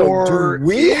so do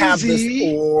we have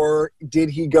this, or did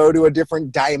he go to a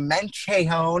different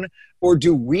dimension, or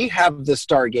do we have the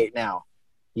Stargate now?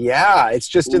 Yeah, it's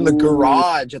just in the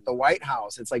garage at the White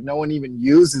House. It's like no one even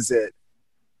uses it.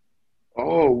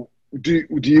 Oh, do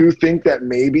you think that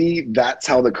maybe that's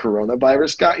how the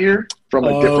coronavirus got here, from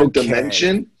a different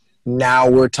dimension? Now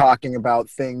we're talking about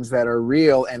things that are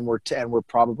real, and we're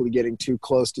probably getting too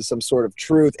close to some sort of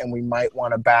truth, and we might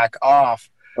want to back off.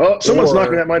 Oh, someone's Or-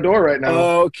 knocking at my door right now.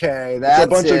 Okay, that's It's a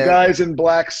bunch it. of guys in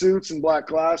black suits and black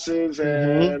glasses,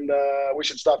 Mhm. and we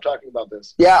should stop talking about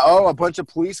this. Yeah, a bunch of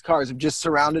police cars have just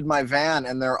surrounded my van,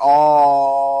 and they're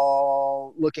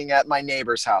all looking at my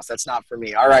neighbor's house. That's not for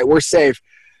me. All right, we're safe.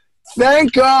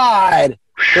 Thank God.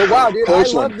 But wow, dude,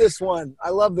 Close I love one. this one. I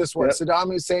love this one. Yep.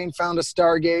 Saddam Hussein found a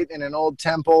Stargate in an old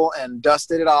temple and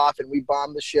dusted it off, and we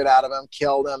bombed the shit out of him,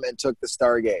 killed him, and took the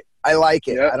Stargate. I like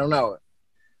it. Yep. I don't know.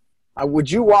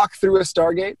 Would you walk through a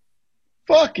Stargate?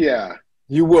 Fuck yeah.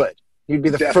 You would. You'd be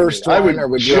the Definitely. first one, I would or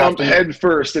would you jump have to? head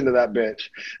first into that bitch.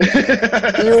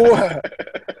 You would.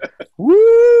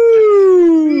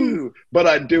 Woo! But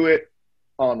I'd do it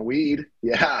on weed.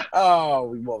 Yeah.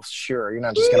 Oh, well, sure. You're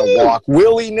not just going to walk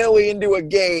willy-nilly into a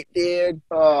gate, dude.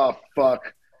 Oh,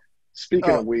 fuck.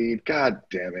 Speaking Oh. of weed, god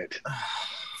damn it.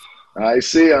 I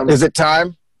see them. Is it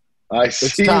time? I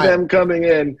see time. them coming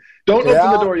in. Don't open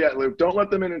Yeah. the door yet, Luke. Don't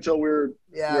let them in until we're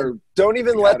Don't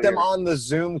even Get let outta them here. on the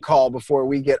Zoom call before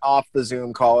we get off the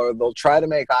Zoom call, or they'll try to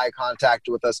make eye contact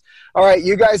with us. All right,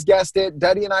 you guys guessed it.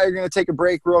 Duddy and I are going to take a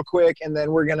break real quick, and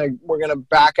then we're gonna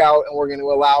back out, and we're going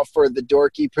to allow for the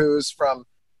dorky poos from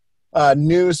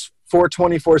News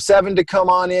 424/7 to come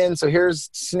on in. So here's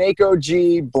Snake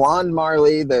OG, Blonde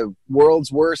Marley, the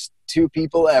world's worst two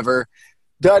people ever.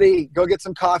 Duddy, go get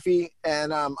some coffee,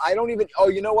 and I don't even. Oh,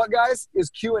 you know what, guys?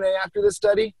 Is Q&A after this,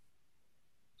 Duddy?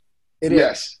 It is.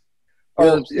 yes.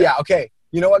 Or, yeah, okay.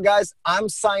 You know what, guys? I'm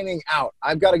signing out.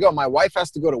 I've got to go. My wife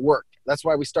has to go to work. That's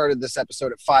why we started this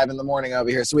episode at 5 in the morning over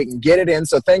here, so we can get it in.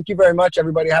 So thank you very much,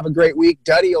 everybody. Have a great week.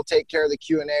 Duddy will take care of the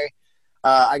Q&A.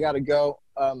 I got to go.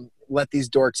 Let these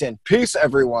dorks in. Peace,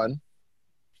 everyone.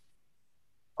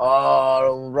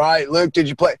 All right. Luke, did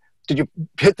you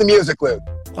hit the music, Luke?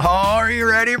 Oh, are you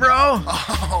ready, bro?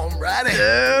 Oh, I'm ready.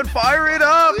 Dude, fire it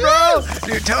up, bro.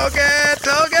 Dude, toke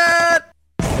it.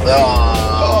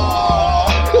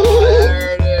 Oh,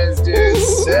 there it is, dude.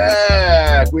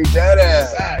 Sick. We did it.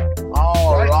 Zach,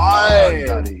 All right right.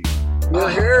 on, buddy. We're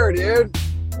here, dude.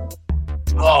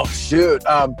 Oh, shoot.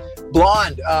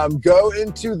 Blonde, go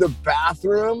into the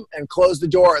bathroom and close the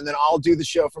door, and then I'll do the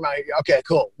show from out here. Okay,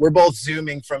 cool. We're both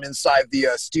Zooming from inside the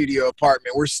studio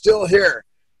apartment. We're still here.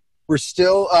 We're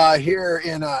still here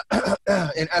in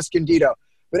in Escondido.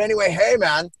 But anyway, hey,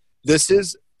 man, this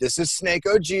is Snake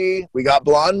OG. We got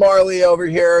Blonde Marley over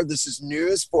here. This is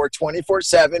News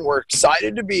 424/7. We're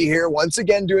excited to be here once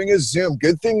again doing a Zoom.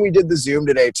 Good thing we did the Zoom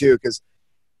today, too, because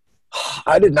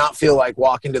I did not feel like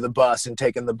walking to the bus and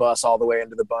taking the bus all the way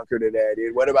into the bunker today,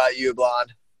 dude. What about you,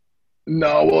 Blonde?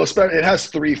 No, well, it has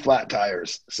 3 flat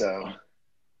tires, so.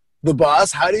 The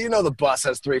bus? How do you know the bus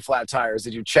has 3 flat tires?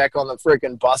 Did you check on the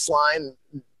freaking bus line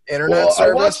internet Well, I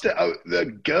service? watched it.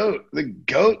 The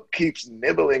goat keeps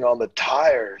nibbling on the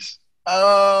tires.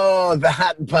 Oh,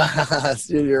 that bus.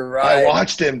 Dude, you're right. I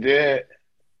watched him do it.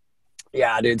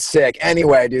 Yeah, dude, sick.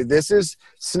 Anyway, dude, this is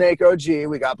Snake OG.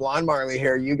 We got Blonde Marley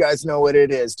here. You guys know what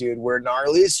it is, dude. We're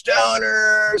gnarly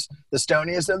stoners, the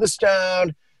stoniest of the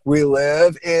stoned. We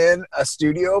live in a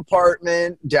studio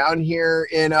apartment down here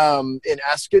in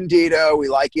Escondido. We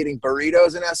like eating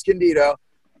burritos in Escondido.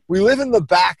 We live in the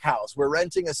back house. We're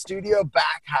renting a studio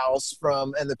back house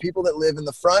and the people that live in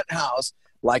the front house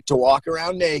like to walk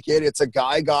around naked. It's a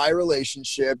guy-guy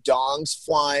relationship, dongs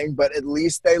flying, but at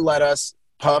least they let us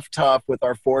puff tough with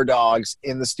our 4 dogs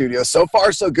in the studio. So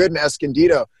far, so good in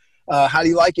Escondido. How do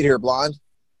you like it here, Blonde?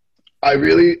 I'm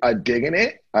digging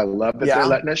it. I love that they're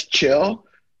letting us chill.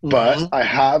 But I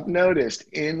have noticed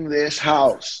in this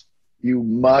house, you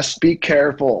must be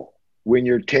careful when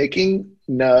you're taking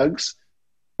nugs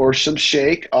or some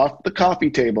shake off the coffee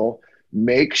table.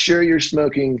 Make sure you're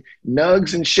smoking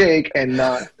nugs and shake and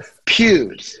not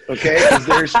pubes, okay? Because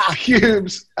there's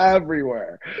pubes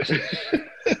everywhere.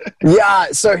 Yeah,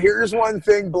 so here's one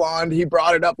thing, Blonde. He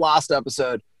brought it up last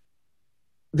episode.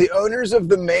 The owners of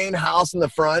the main house in the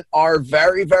front are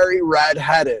very, very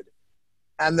red-headed.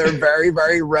 And they're very,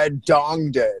 very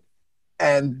red-donged.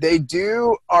 And they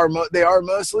are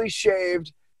mostly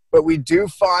shaved, but we do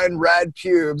find red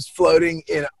pubes floating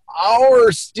in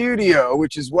our studio,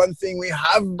 which is one thing we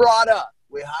have brought up.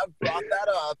 We have brought that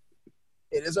up.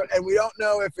 It is, and we don't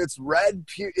know if it's red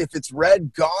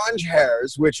ganj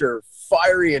hairs, which are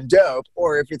fiery and dope,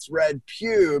 or if it's red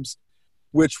pubes,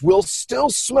 which will still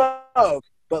smoke,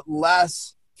 but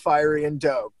less fiery and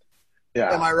dope.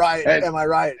 Yeah. Am I right? Am I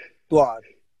right, Blonde?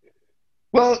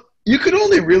 Well, you could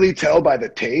only really tell by the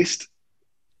taste.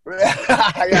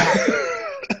 Yeah.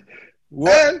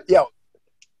 What? Yo.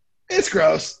 It's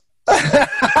gross.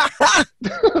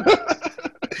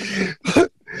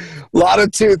 lot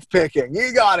of tooth picking.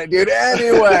 You got it, dude.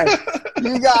 Anyway,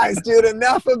 you guys, dude,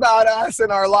 enough about us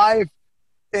and our life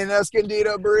in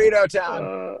Escondido Burrito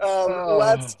Town.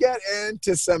 Let's get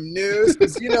into some news,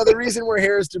 because the reason we're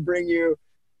here is to bring you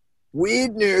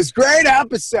weed news. Great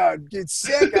episode, dude.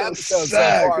 Sick episode so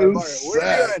far.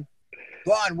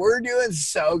 We're doing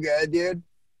so good, dude.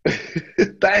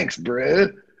 Thanks, bro.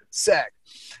 Sick.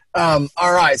 All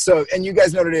right. So, and you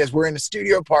guys know what it is. We're in a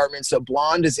studio apartment. So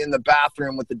Blonde is in the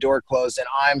bathroom with the door closed, and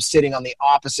I'm sitting on the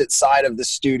opposite side of the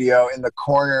studio in the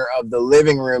corner of the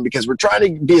living room, because we're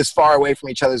trying to be as far away from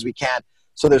each other as we can.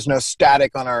 So there's no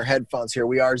static on our headphones here.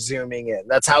 We are zooming in.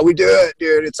 That's how we do it,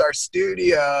 dude. It's our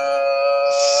studio.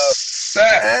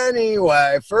 Sick.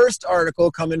 Anyway, first article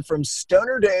coming from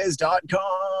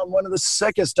stonerdays.com, one of the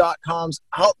sickest .coms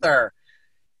out there.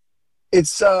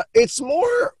 It's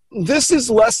more, this is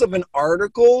less of an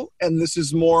article and this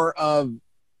is more of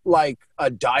like a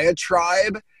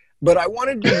diatribe, but I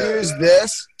wanted to use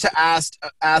this to ask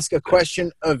a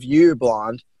question of you,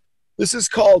 Blonde. This is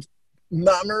called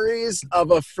Memories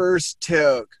of a First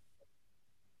Toke.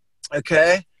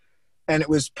 Okay? And it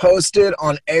was posted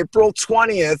on April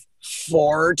 20th,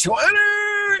 420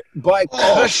 by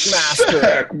Cushmaster.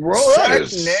 Sick, bro. That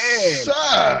is name.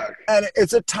 Sick. And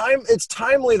it's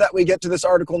timely that we get to this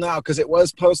article now, because it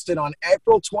was posted on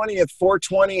April 20th,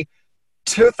 420,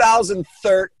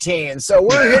 2013. So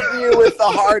we're hitting you with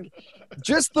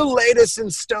just the latest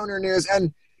in stoner news.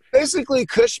 And basically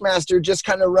Cushmaster just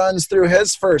kind of runs through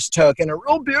his first toke in a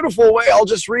real beautiful way. I'll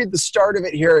just read the start of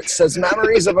it here. It says,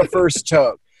 memories of a first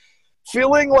toke.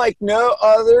 Feeling like no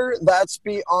other, that's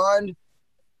beyond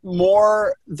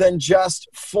more than just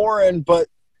foreign, but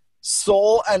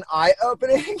soul and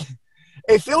eye-opening.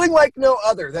 A feeling like no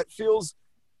other that feels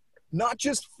not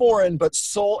just foreign, but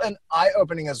soul and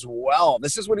eye-opening as well.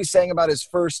 This is what he's saying about his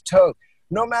first toke.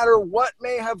 No matter what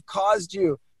may have caused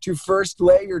you to first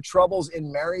lay your troubles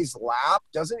in Mary's lap,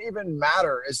 doesn't even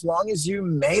matter as long as you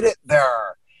made it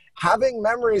there. Having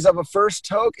memories of a first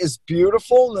toke is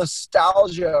beautiful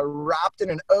nostalgia wrapped in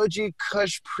an OG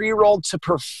Kush pre-rolled to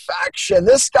perfection.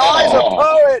 This guy's a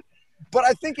poet, but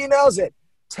I think he knows it.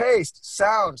 Taste,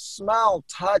 sound, smell,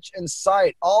 touch, and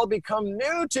sight all become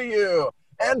new to you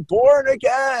and born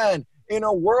again in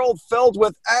a world filled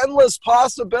with endless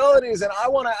possibilities. And I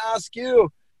want to ask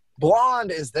you, Blonde,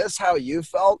 is this how you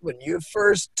felt when you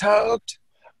first toked?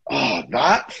 Oh,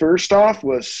 that first off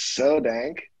was so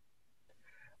dank.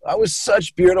 That was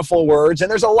such beautiful words. And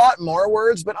there's a lot more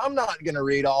words, but I'm not going to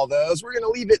read all those. We're going to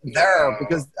leave it there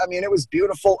because, I mean, it was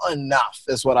beautiful enough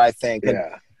is what I think. And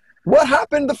Yeah. what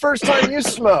happened the first time you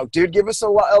smoked, dude? Give us a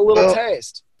little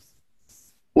taste.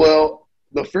 Well,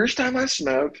 the first time I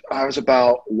smoked, I was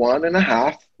about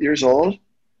 1.5 years old.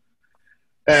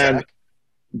 And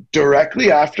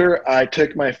directly after I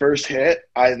took my first hit,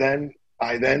 I then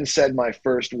said my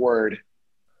first word.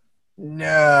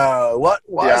 No. What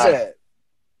was it?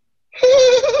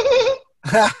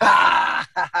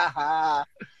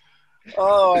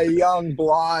 Oh, a young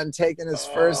blonde taking his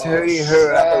first hootie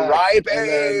hoot at the ripe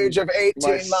age of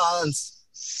 18 months.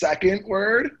 Second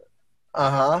word?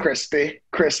 Crispy.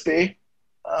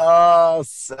 Oh,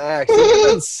 sick. So you've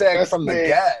been sick That's from the me.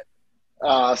 get.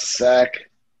 Sick.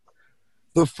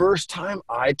 The first time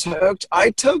I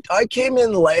came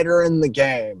in later in the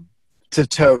game to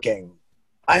toking.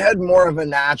 I had more of a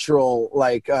natural,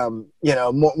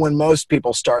 when most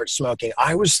people start smoking.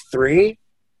 I was 3.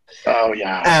 Oh,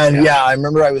 yeah. And I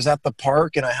remember I was at the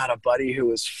park and I had a buddy who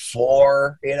was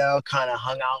 4, kind of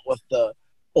hung out with the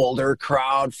older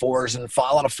crowd, 4s and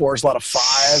 5, a lot of 4s, a lot of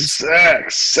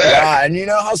 5s. Sick. Yeah, and you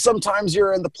know how sometimes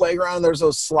you're in the playground, there's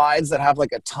those slides that have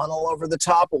like a tunnel over the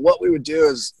top? Well, what we would do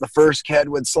is the first kid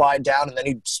would slide down and then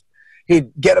he'd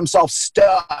get himself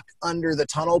stuck under the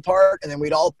tunnel part, and then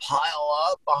we'd all pile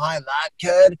up behind that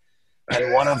kid.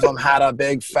 And one of them had a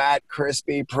big, fat,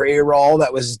 crispy pre-roll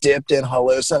that was dipped in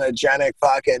hallucinogenic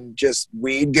fucking just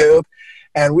weed goop.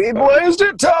 And we blazed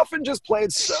it tough and just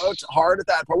played so hard at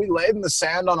that part. We laid in the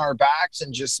sand on our backs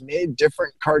and just made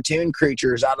different cartoon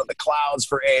creatures out of the clouds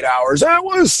for 8 hours. It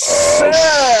was sick.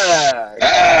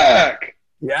 Yeah,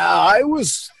 I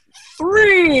was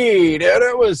 3, dude.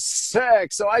 It was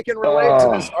sick. So I can relate to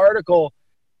this article.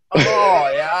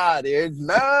 Oh, yeah, dude.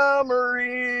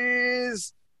 Memories.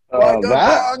 Like a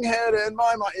bong head in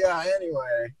my mind. Yeah,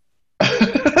 anyway.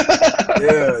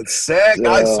 Dude, sick.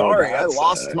 I'm sorry. I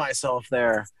lost myself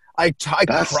there. I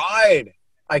cried.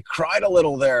 I cried a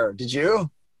little there. Did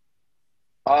you?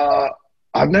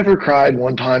 I've never cried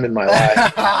one time in my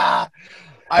life.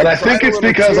 And I think it's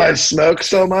because I smoke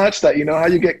so much that you know how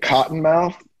you get cotton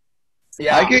mouth?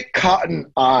 Yeah. I get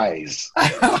cotton eyes.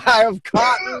 I have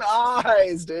cotton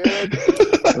eyes, dude.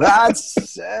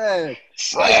 That's sick.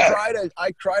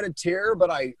 I cried a tear,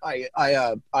 but I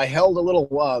held a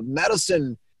little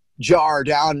medicine jar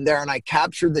down there and I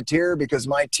captured the tear because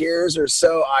my tears are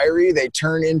so irie they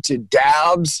turn into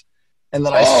dabs, and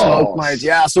then I smoke my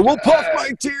So we'll puff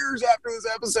my tears after this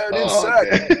episode. It's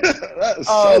sick. That is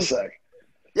so sick.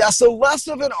 Yeah, so less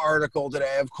of an article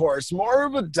today, of course, more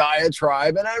of a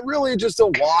diatribe, and really just a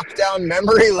walk down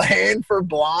memory lane for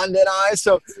Blonde and I.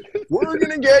 So we're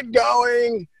gonna get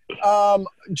going.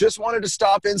 Just wanted to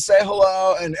stop in, say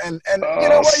hello, and you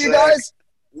know what, you guys,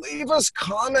 leave us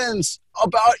comments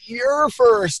about your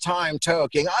first time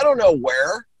toking. I don't know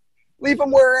where. Leave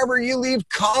them wherever you leave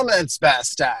comments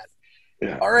best at.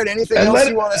 Yeah. All right, anything else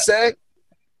you want to say?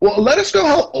 Well, let us know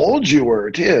how old you were,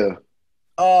 too.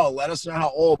 Oh, let us know how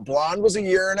old. Blonde was 1.5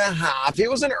 years. He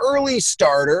was an early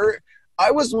starter. I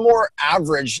was more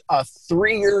average,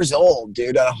 3 years old,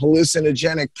 dude, at a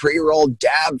hallucinogenic pre-roll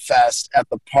dab fest at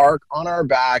the park on our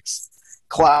backs.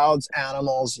 Clouds,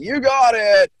 animals. You got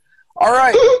it. All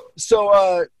right.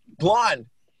 So, Blonde,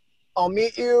 I'll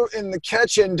meet you in the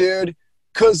kitchen, dude,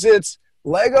 because it's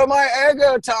Lego My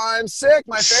Ego time. Sick,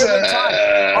 my favorite time.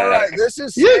 All right, this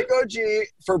is Sick OG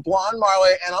for Blonde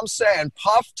Marley, and I'm saying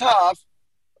puff tough.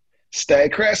 Stay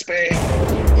crispy.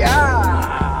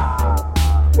 Yeah.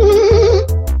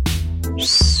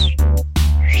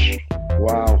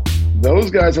 Wow.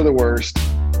 Those guys are the worst.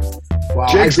 Wow.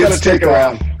 Jake's got to take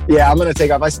around. Yeah, I'm going to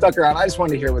take off. I stuck around. I just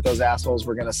wanted to hear what those assholes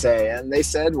were going to say, and they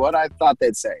said what I thought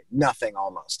they'd say. Nothing,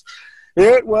 almost.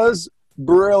 It was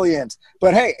brilliant.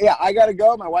 But hey, yeah, I got to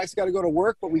go. My wife's got to go to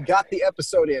work, but we got the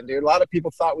episode in, dude. A lot of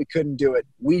people thought we couldn't do it.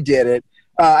 We did it.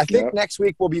 I think next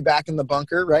week we'll be back in the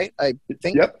bunker, right? I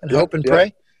think and hope and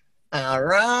pray. All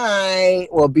right.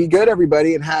 Well, be good,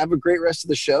 everybody, and have a great rest of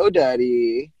the show,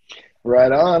 Daddy.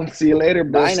 Right on. See you later,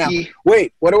 bye now.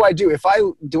 Wait, what do I do? If I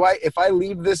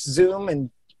leave this Zoom and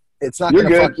it's not going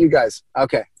to fuck you guys?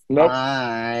 Okay. Nope.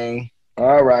 Bye.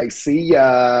 All right. See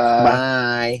ya.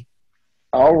 Bye.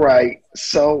 All right.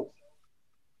 So,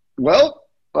 well,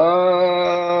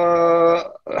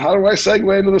 how do I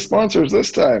segue into the sponsors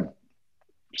this time?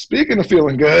 Speaking of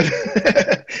feeling good,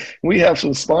 we have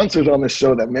some sponsors on this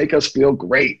show that make us feel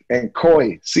great. And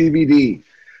Koi CBD.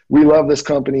 We love this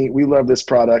company. We love this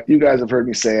product. You guys have heard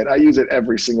me say it. I use it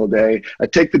every single day. I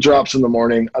take the drops in the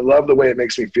morning. I love the way it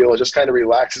makes me feel. It just kind of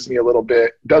relaxes me a little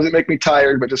bit. Doesn't make me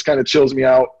tired, but just kind of chills me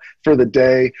out for the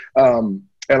day. And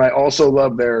I also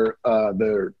love their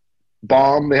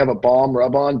balm. They have a balm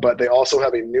rub-on, but they also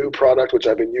have a new product, which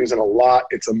I've been using a lot.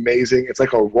 It's amazing. It's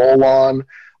like a roll-on,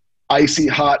 icy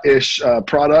hot-ish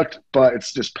product, but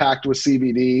it's just packed with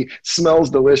CBD. Smells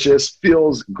delicious,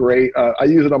 feels great. I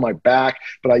use it on my back,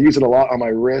 but I use it a lot on my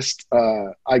wrist.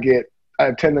 I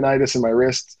have tendonitis in my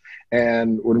wrists,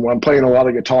 and when I'm playing a lot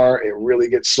of guitar, it really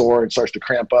gets sore. It starts to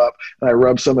cramp up, and I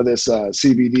rub some of this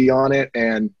CBD on it,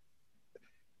 and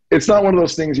it's not one of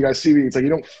those things you guys see. It's like you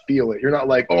don't feel it. You're not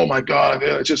like, oh my God.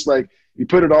 It's just like you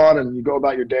put it on and you go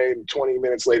about your day, and 20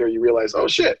 minutes later you realize, oh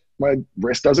shit, my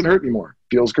wrist doesn't hurt anymore.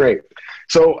 Feels great.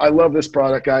 So I love this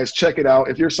product, guys. Check it out.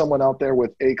 If you're someone out there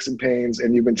with aches and pains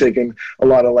and you've been taking a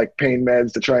lot of like pain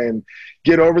meds to try and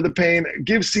get over the pain,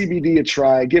 give CBD a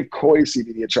try. Give Koi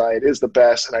CBD a try. It is the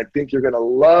best, and I think you're going to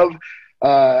love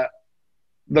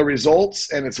the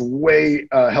results, and it's way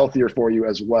healthier for you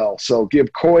as well. So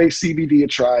give Koi CBD a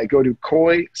try. Go to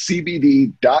koicbd.com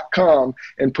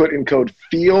and put in code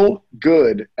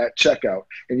FEELGOOD at checkout,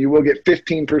 and you will get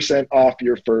 15% off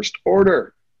your first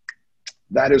order.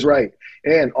 That is right.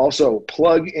 And also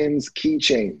plug-ins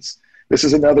keychains. This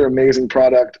is another amazing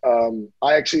product.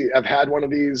 I actually have had one of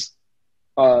these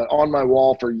on my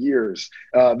wall for years.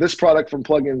 This product from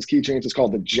Plugins Keychains is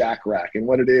called the Jack Rack. And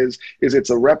what it is it's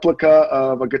a replica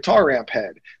of a guitar amp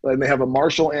head. And they have a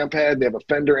Marshall amp head, they have a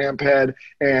Fender amp head,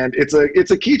 and it's a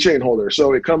keychain holder.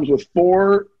 So it comes with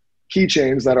 4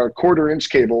 keychains that are 1/4-inch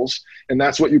cables, and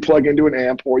that's what you plug into an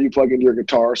amp or you plug into your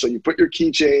guitar. So you put your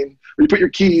keychain, or you put your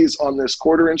keys on this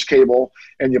 1/4-inch cable,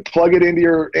 and you plug it into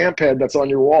your amp head that's on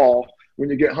your wall when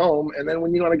you get home. And then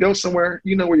when you want to go somewhere,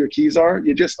 you know where your keys are.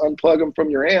 You just unplug them from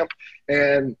your amp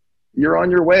and you're on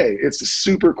your way. It's a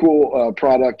super cool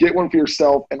product. Get one for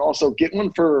yourself, and also get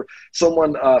one for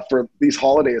someone for these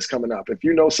holidays coming up. If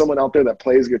you know someone out there that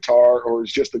plays guitar or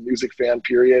is just a music fan,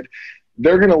 period,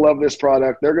 they're going to love this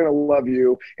product. They're going to love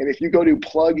you. And if you go to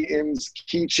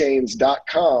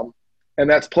pluginskeychains.com, and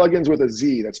that's plugins with a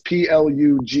Z, that's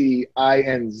PLUGINZ,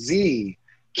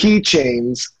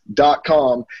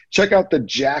 keychains.com. Check out the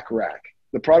Jack Rack.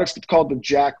 The product's called the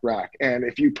Jack Rack. And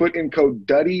if you put in code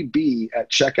DuddyB at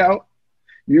checkout,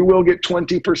 You will get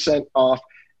 20% off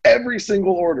every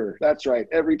single order. That's right.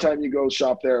 Every time you go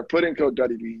shop there, put in code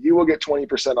WB, you will get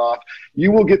 20% off.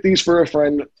 You will get these for a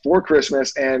friend for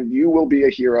Christmas, and you will be a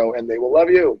hero, and they will love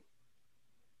you.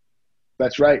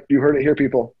 That's right. You heard it here,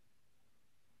 people.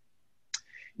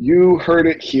 You heard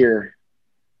it here.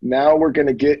 Now we're going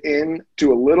to get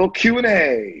into a little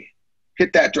Q&A.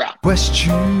 Hit that drop.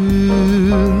 Questions.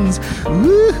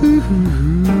 Woo-hoo-hoo.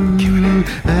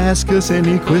 Ask us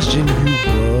any question you want.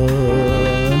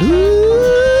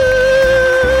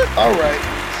 All right.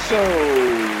 So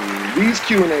these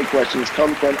Q&A questions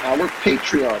come from our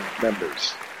Patreon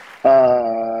members.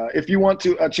 If you want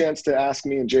a chance to ask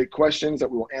me and Jake questions that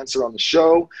we will answer on the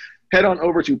show, head on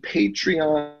over to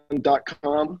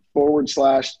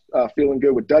patreon.com/feeling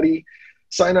good with Duddy.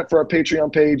 Sign up for our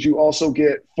Patreon page. You also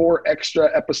get 4 extra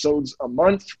episodes a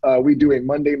month. We do a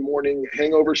Monday morning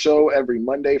hangover show every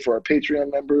Monday for our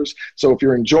Patreon members. So if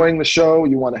you're enjoying the show,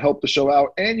 you want to help the show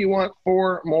out, and you want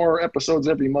 4 more episodes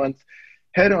every month,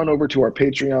 head on over to our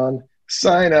Patreon,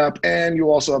 sign up, and you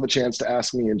also have a chance to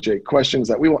ask me and Jake questions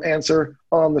that we will answer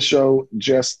on the show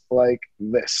just like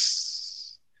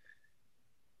this.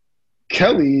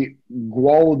 Kelly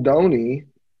Gualdoni,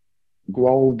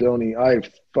 I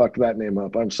fucked that name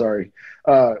up. I'm sorry.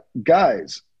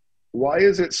 Guys, why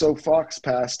is it so fox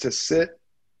pass to sit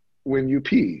when you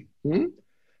pee?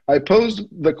 I posed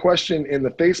the question in the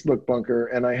Facebook bunker,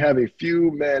 and I have a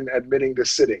few men admitting to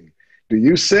sitting. Do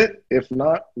you sit? If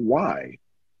not, why?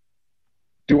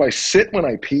 Do I sit when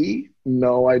I pee?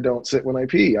 No, I don't sit when I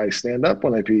pee. I stand up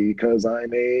when I pee because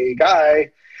I'm a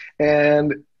guy,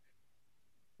 and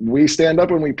we stand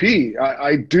up when we pee.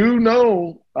 I do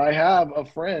know I have a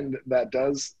friend that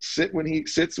does sits when he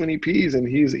pees, and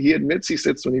he admits he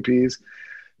sits when he pees,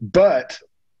 but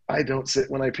I don't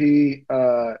sit when I pee.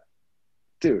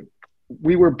 Dude,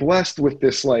 we were blessed with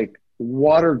this like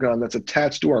water gun that's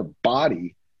attached to our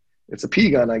body. It's a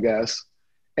pee gun, I guess.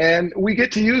 And we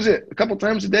get to use it a couple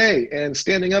times a day, and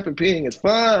standing up and peeing is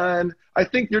fun. I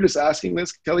think you're just asking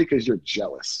this, Kelly, because you're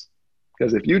jealous.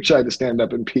 Because if you tried to stand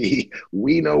up and pee,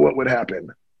 we know what would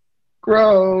happen.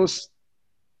 Gross.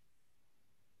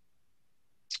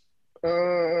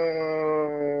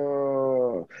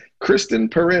 Kristen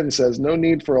Perrin says, no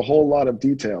need for a whole lot of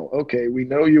detail. Okay, we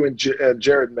know you and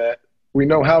Jared met. We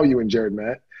know how you and Jared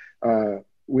met.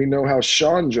 We know how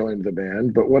Sean joined the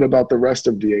band, but what about the rest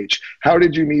of DH? How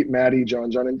did you meet Maddie,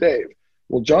 John, and Dave?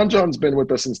 Well, John's been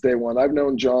with us since day one. I've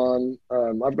known John.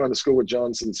 I've gone to school with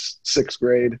John since 6th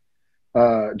grade.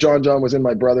 John was in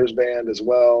my brother's band as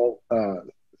well.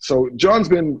 So John's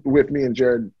been with me and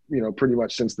Jared, pretty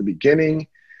much since the beginning.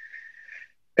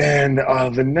 And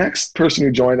the next person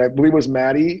who joined, I believe, was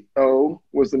Maddie O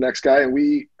was the next guy.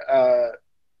 And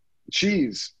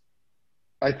Cheese.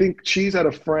 I think Cheese had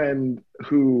a friend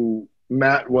who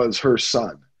Matt was her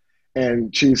son.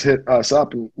 And Cheese hit us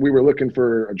up, and we were looking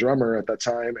for a drummer at that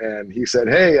time. And he said,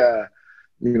 hey, I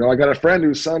got a friend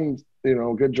whose son's,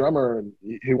 good drummer, and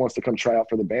he wants to come try out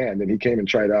for the band. And he came and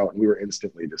tried out, and we were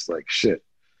instantly just like, shit,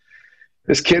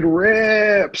 this kid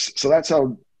rips. So that's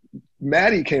how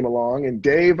Maddie came along. And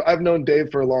Dave, I've known Dave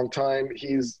for a long time.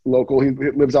 He's local. He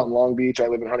lives out in Long Beach. I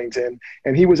live in Huntington.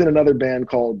 And he was in another band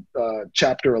called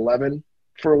Chapter 11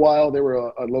 for a while. They were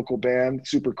a local band,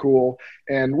 super cool.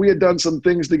 And we had done some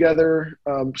things together,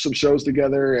 some shows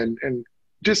together, and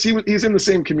just he's in the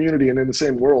same community and in the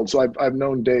same world. So I've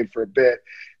known Dave for a bit,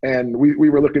 and we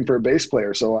were looking for a bass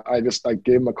player. So I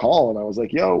gave him a call, and I was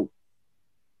like, yo,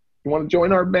 you want to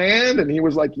join our band? And he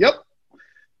was like, yep.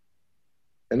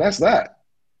 And that's that.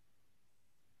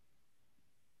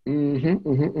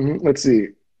 Let's see.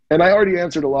 And I already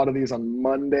answered a lot of these on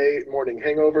Monday morning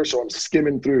hangover, so I'm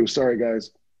skimming through. Sorry,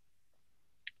 guys.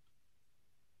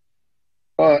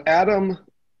 Adam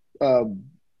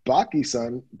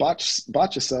Bachison,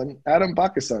 Adam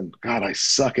Bachison. God, I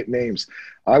suck at names.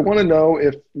 I want to know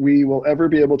if we will ever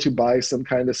be able to buy some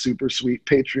kind of super sweet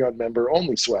Patreon member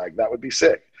only swag. That would be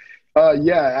sick.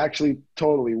 Yeah, actually,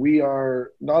 totally. We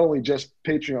are not only just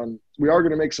Patreon. We are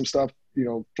going to make some stuff,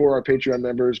 for our Patreon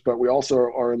members, but we also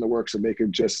are in the works of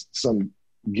making just some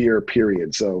gear,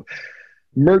 period. So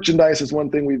merchandise is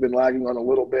one thing we've been lagging on a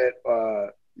little bit.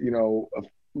 For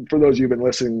those of you who've been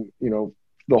listening,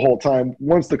 the whole time,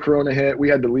 once the Corona hit, we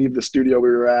had to leave the studio we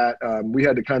were at. We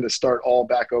had to kind of start all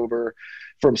back over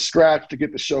from scratch to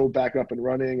get the show back up and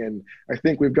running. And I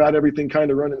think we've got everything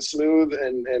kind of running smooth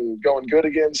and going good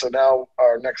again. So now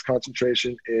our next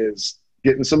concentration is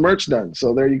getting some merch done.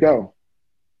 So there you go.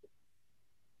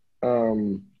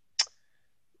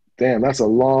 Damn, that's a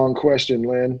long question,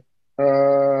 Lynn.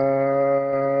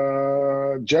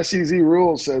 Jesse Z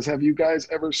Rules says, have you guys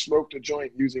ever smoked a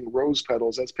joint using rose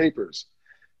petals as papers?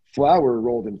 Flower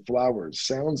rolled in flowers.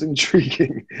 Sounds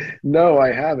intriguing. No,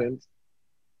 I haven't.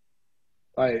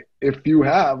 If you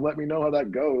have, let me know how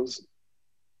that goes.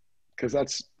 Because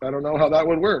I don't know how that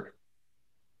would work.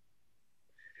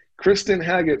 Kristen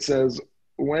Haggett says,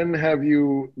 when have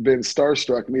you been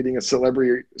starstruck meeting a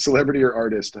celebrity or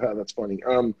artist? Oh, that's funny.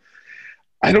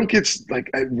 I don't get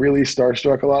really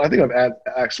starstruck a lot. I think I've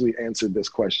actually answered this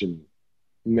question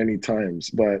many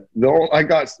times, but I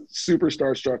got super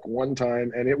starstruck one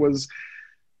time, and it was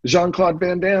Jean-Claude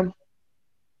Van Damme.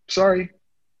 Sorry.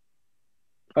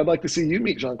 I'd like to see you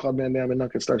meet Jean-Claude Van Damme and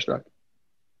not get starstruck.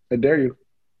 I dare you.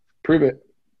 Prove it.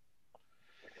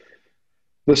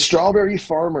 The Strawberry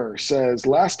Farmer says,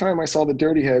 last time I saw the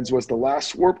Dirty Heads was the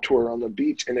last Warped Tour on the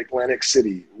beach in Atlantic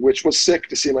City, which was sick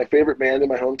to see my favorite band in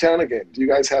my hometown again. Do you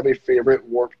guys have a favorite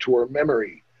Warped Tour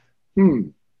memory?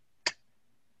 The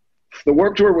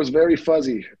Warped Tour was very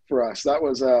fuzzy for us. That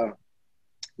was, the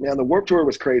Warped Tour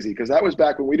was crazy because that was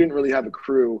back when we didn't really have a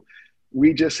crew.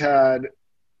 We just had,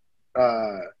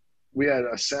 we had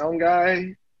a sound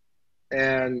guy,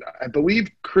 and I believe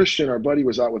Christian, our buddy,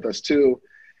 was out with us too.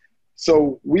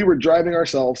 So we were driving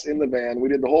ourselves in the van. We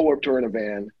did the whole Warped Tour in a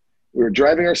van. We were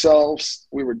driving ourselves.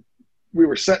 We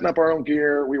were setting up our own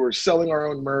gear. We were selling our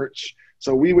own merch.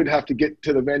 So we would have to get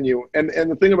to the venue. And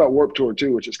the thing about Warped Tour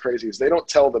too, which is crazy, is they don't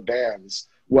tell the bands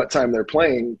what time they're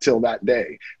playing till that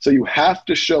day. So you have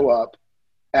to show up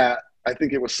at, I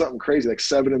think it was something crazy, like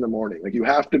 7 in the morning. Like you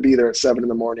have to be there at 7 in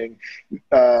the morning.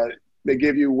 They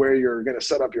give you where you're going to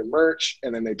set up your merch,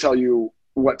 and then they tell you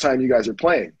what time you guys are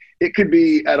playing. It could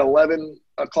be at 11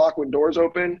 o'clock when doors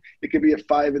open. It could be at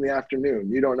 5 in the afternoon.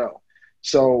 You don't know.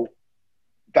 So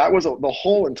that was the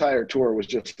whole entire tour was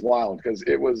just wild because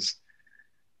it was,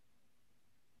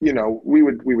 we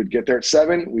would get there at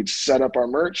 7. We'd set up our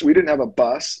merch. We didn't have a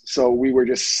bus, so we would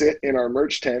just sit in our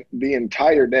merch tent the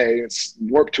entire day. It's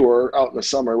Warped Tour out in the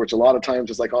summer, which a lot of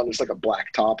times is like on just like a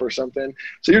black top or something.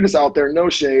 So you're just out there, no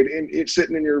shade, and it's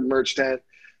sitting in your merch tent.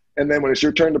 And then when it's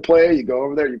your turn to play, you go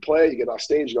over there, you play, you get off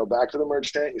stage, you go back to the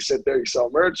merch tent, you sit there, you sell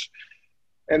merch.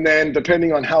 And then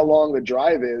depending on how long the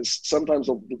drive is, sometimes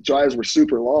the drives were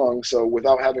super long. So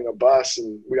without having a bus,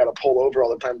 and we got to pull over all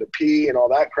the time to pee and all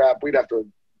that crap, we'd have to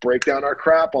break down our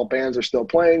crap while bands are still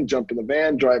playing, jump in the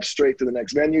van, drive straight to the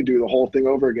next venue, do the whole thing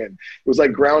over again. It was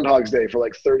like Groundhog's Day for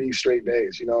like 30 straight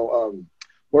days.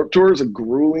 Warped Tour is a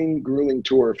grueling, grueling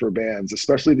tour for bands,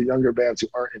 especially the younger bands who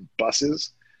aren't in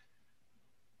buses.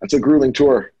 That's a grueling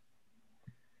tour.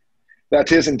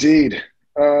 That is indeed.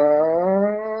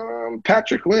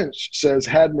 Patrick Lynch says,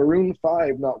 had Maroon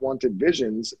 5 not wanted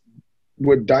Visions,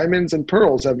 would Diamonds and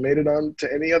Pearls have made it on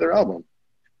to any other album?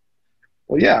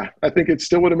 Well, yeah, I think it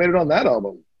still would have made it on that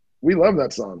album. We love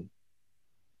that song.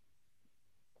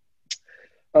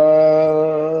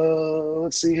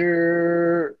 Let's see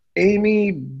here.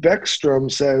 Amy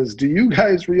Beckstrom says, do you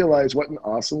guys realize what an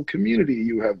awesome community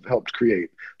you have helped create?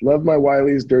 Love my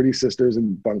Wileys, Dirty Sisters,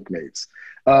 and bunkmates.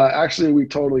 Actually, we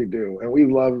totally do. And we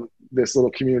love this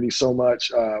little community so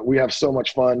much. We have so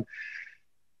much fun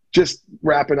just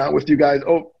wrapping out with you guys.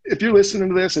 Oh, if you're listening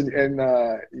to this and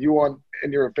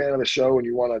you're a fan of the show and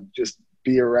you want to just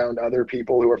be around other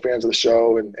people who are fans of the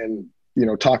show and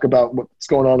talk about what's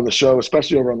going on in the show,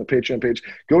 especially over on the Patreon page,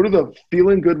 go to the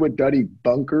Feeling Good with Duddy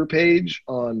Bunker page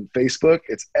on Facebook.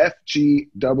 It's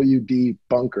FGWD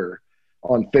Bunker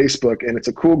on Facebook, and it's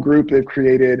a cool group they've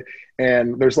created,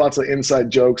 and there's lots of inside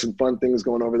jokes and fun things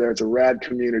going over there. It's a rad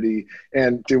community,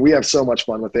 and dude, we have so much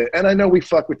fun with it. And I know we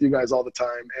fuck with you guys all the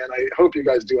time, and I hope you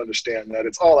guys do understand that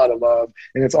it's all out of love,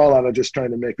 and it's all out of just trying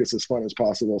to make this as fun as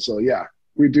possible. So yeah,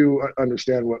 we do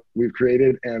understand what we've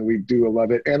created, and we do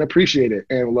love it and appreciate it,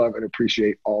 and love and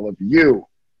appreciate all of you.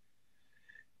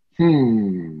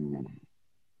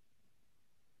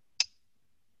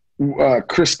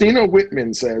 Christina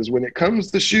Whitman says, when it comes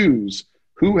to shoes,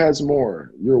 who has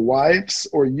more, your wives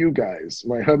or you guys?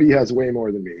 My hubby has way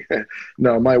more than me.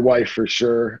 No, my wife for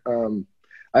sure. I'm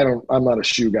not a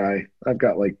shoe guy. I've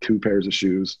got like 2 pairs of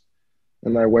shoes,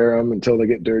 and I wear them until they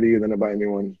get dirty, and then I buy a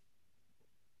new one.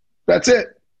 That's it.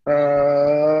 One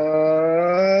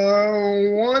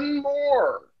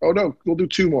more. Oh no, we'll do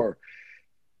 2 more.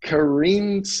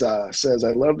 Karinsa says,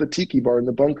 I love the tiki bar in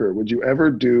the bunker. Would you ever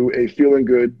do a Feeling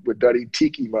Good with Duddy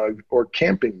tiki mug or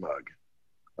camping mug?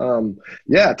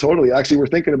 Yeah, totally. Actually, we're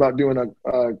thinking about doing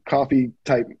a coffee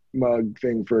type mug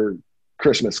thing for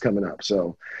Christmas coming up.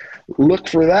 So look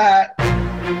for that.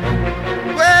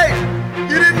 Wait,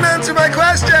 you didn't answer my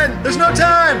question. There's no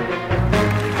time.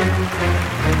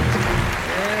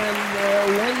 And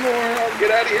one more, I'll get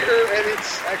right here, and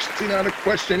it's actually not a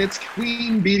question. It's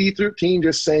Queen BD13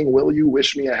 just saying, will you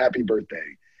wish me a happy birthday?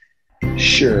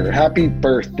 Sure. Happy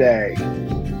birthday.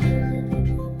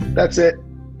 That's it.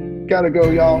 Gotta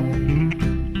go, y'all.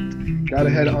 Gotta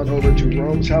head on over to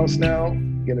Rome's house now.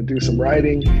 Gonna do some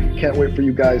writing. Can't wait for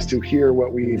you guys to hear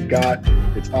what we've got.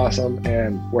 It's awesome,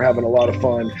 and we're having a lot of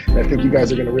fun. And I think you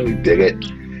guys are gonna really dig it.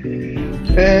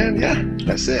 And yeah,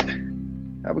 that's it.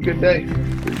 Have a good day.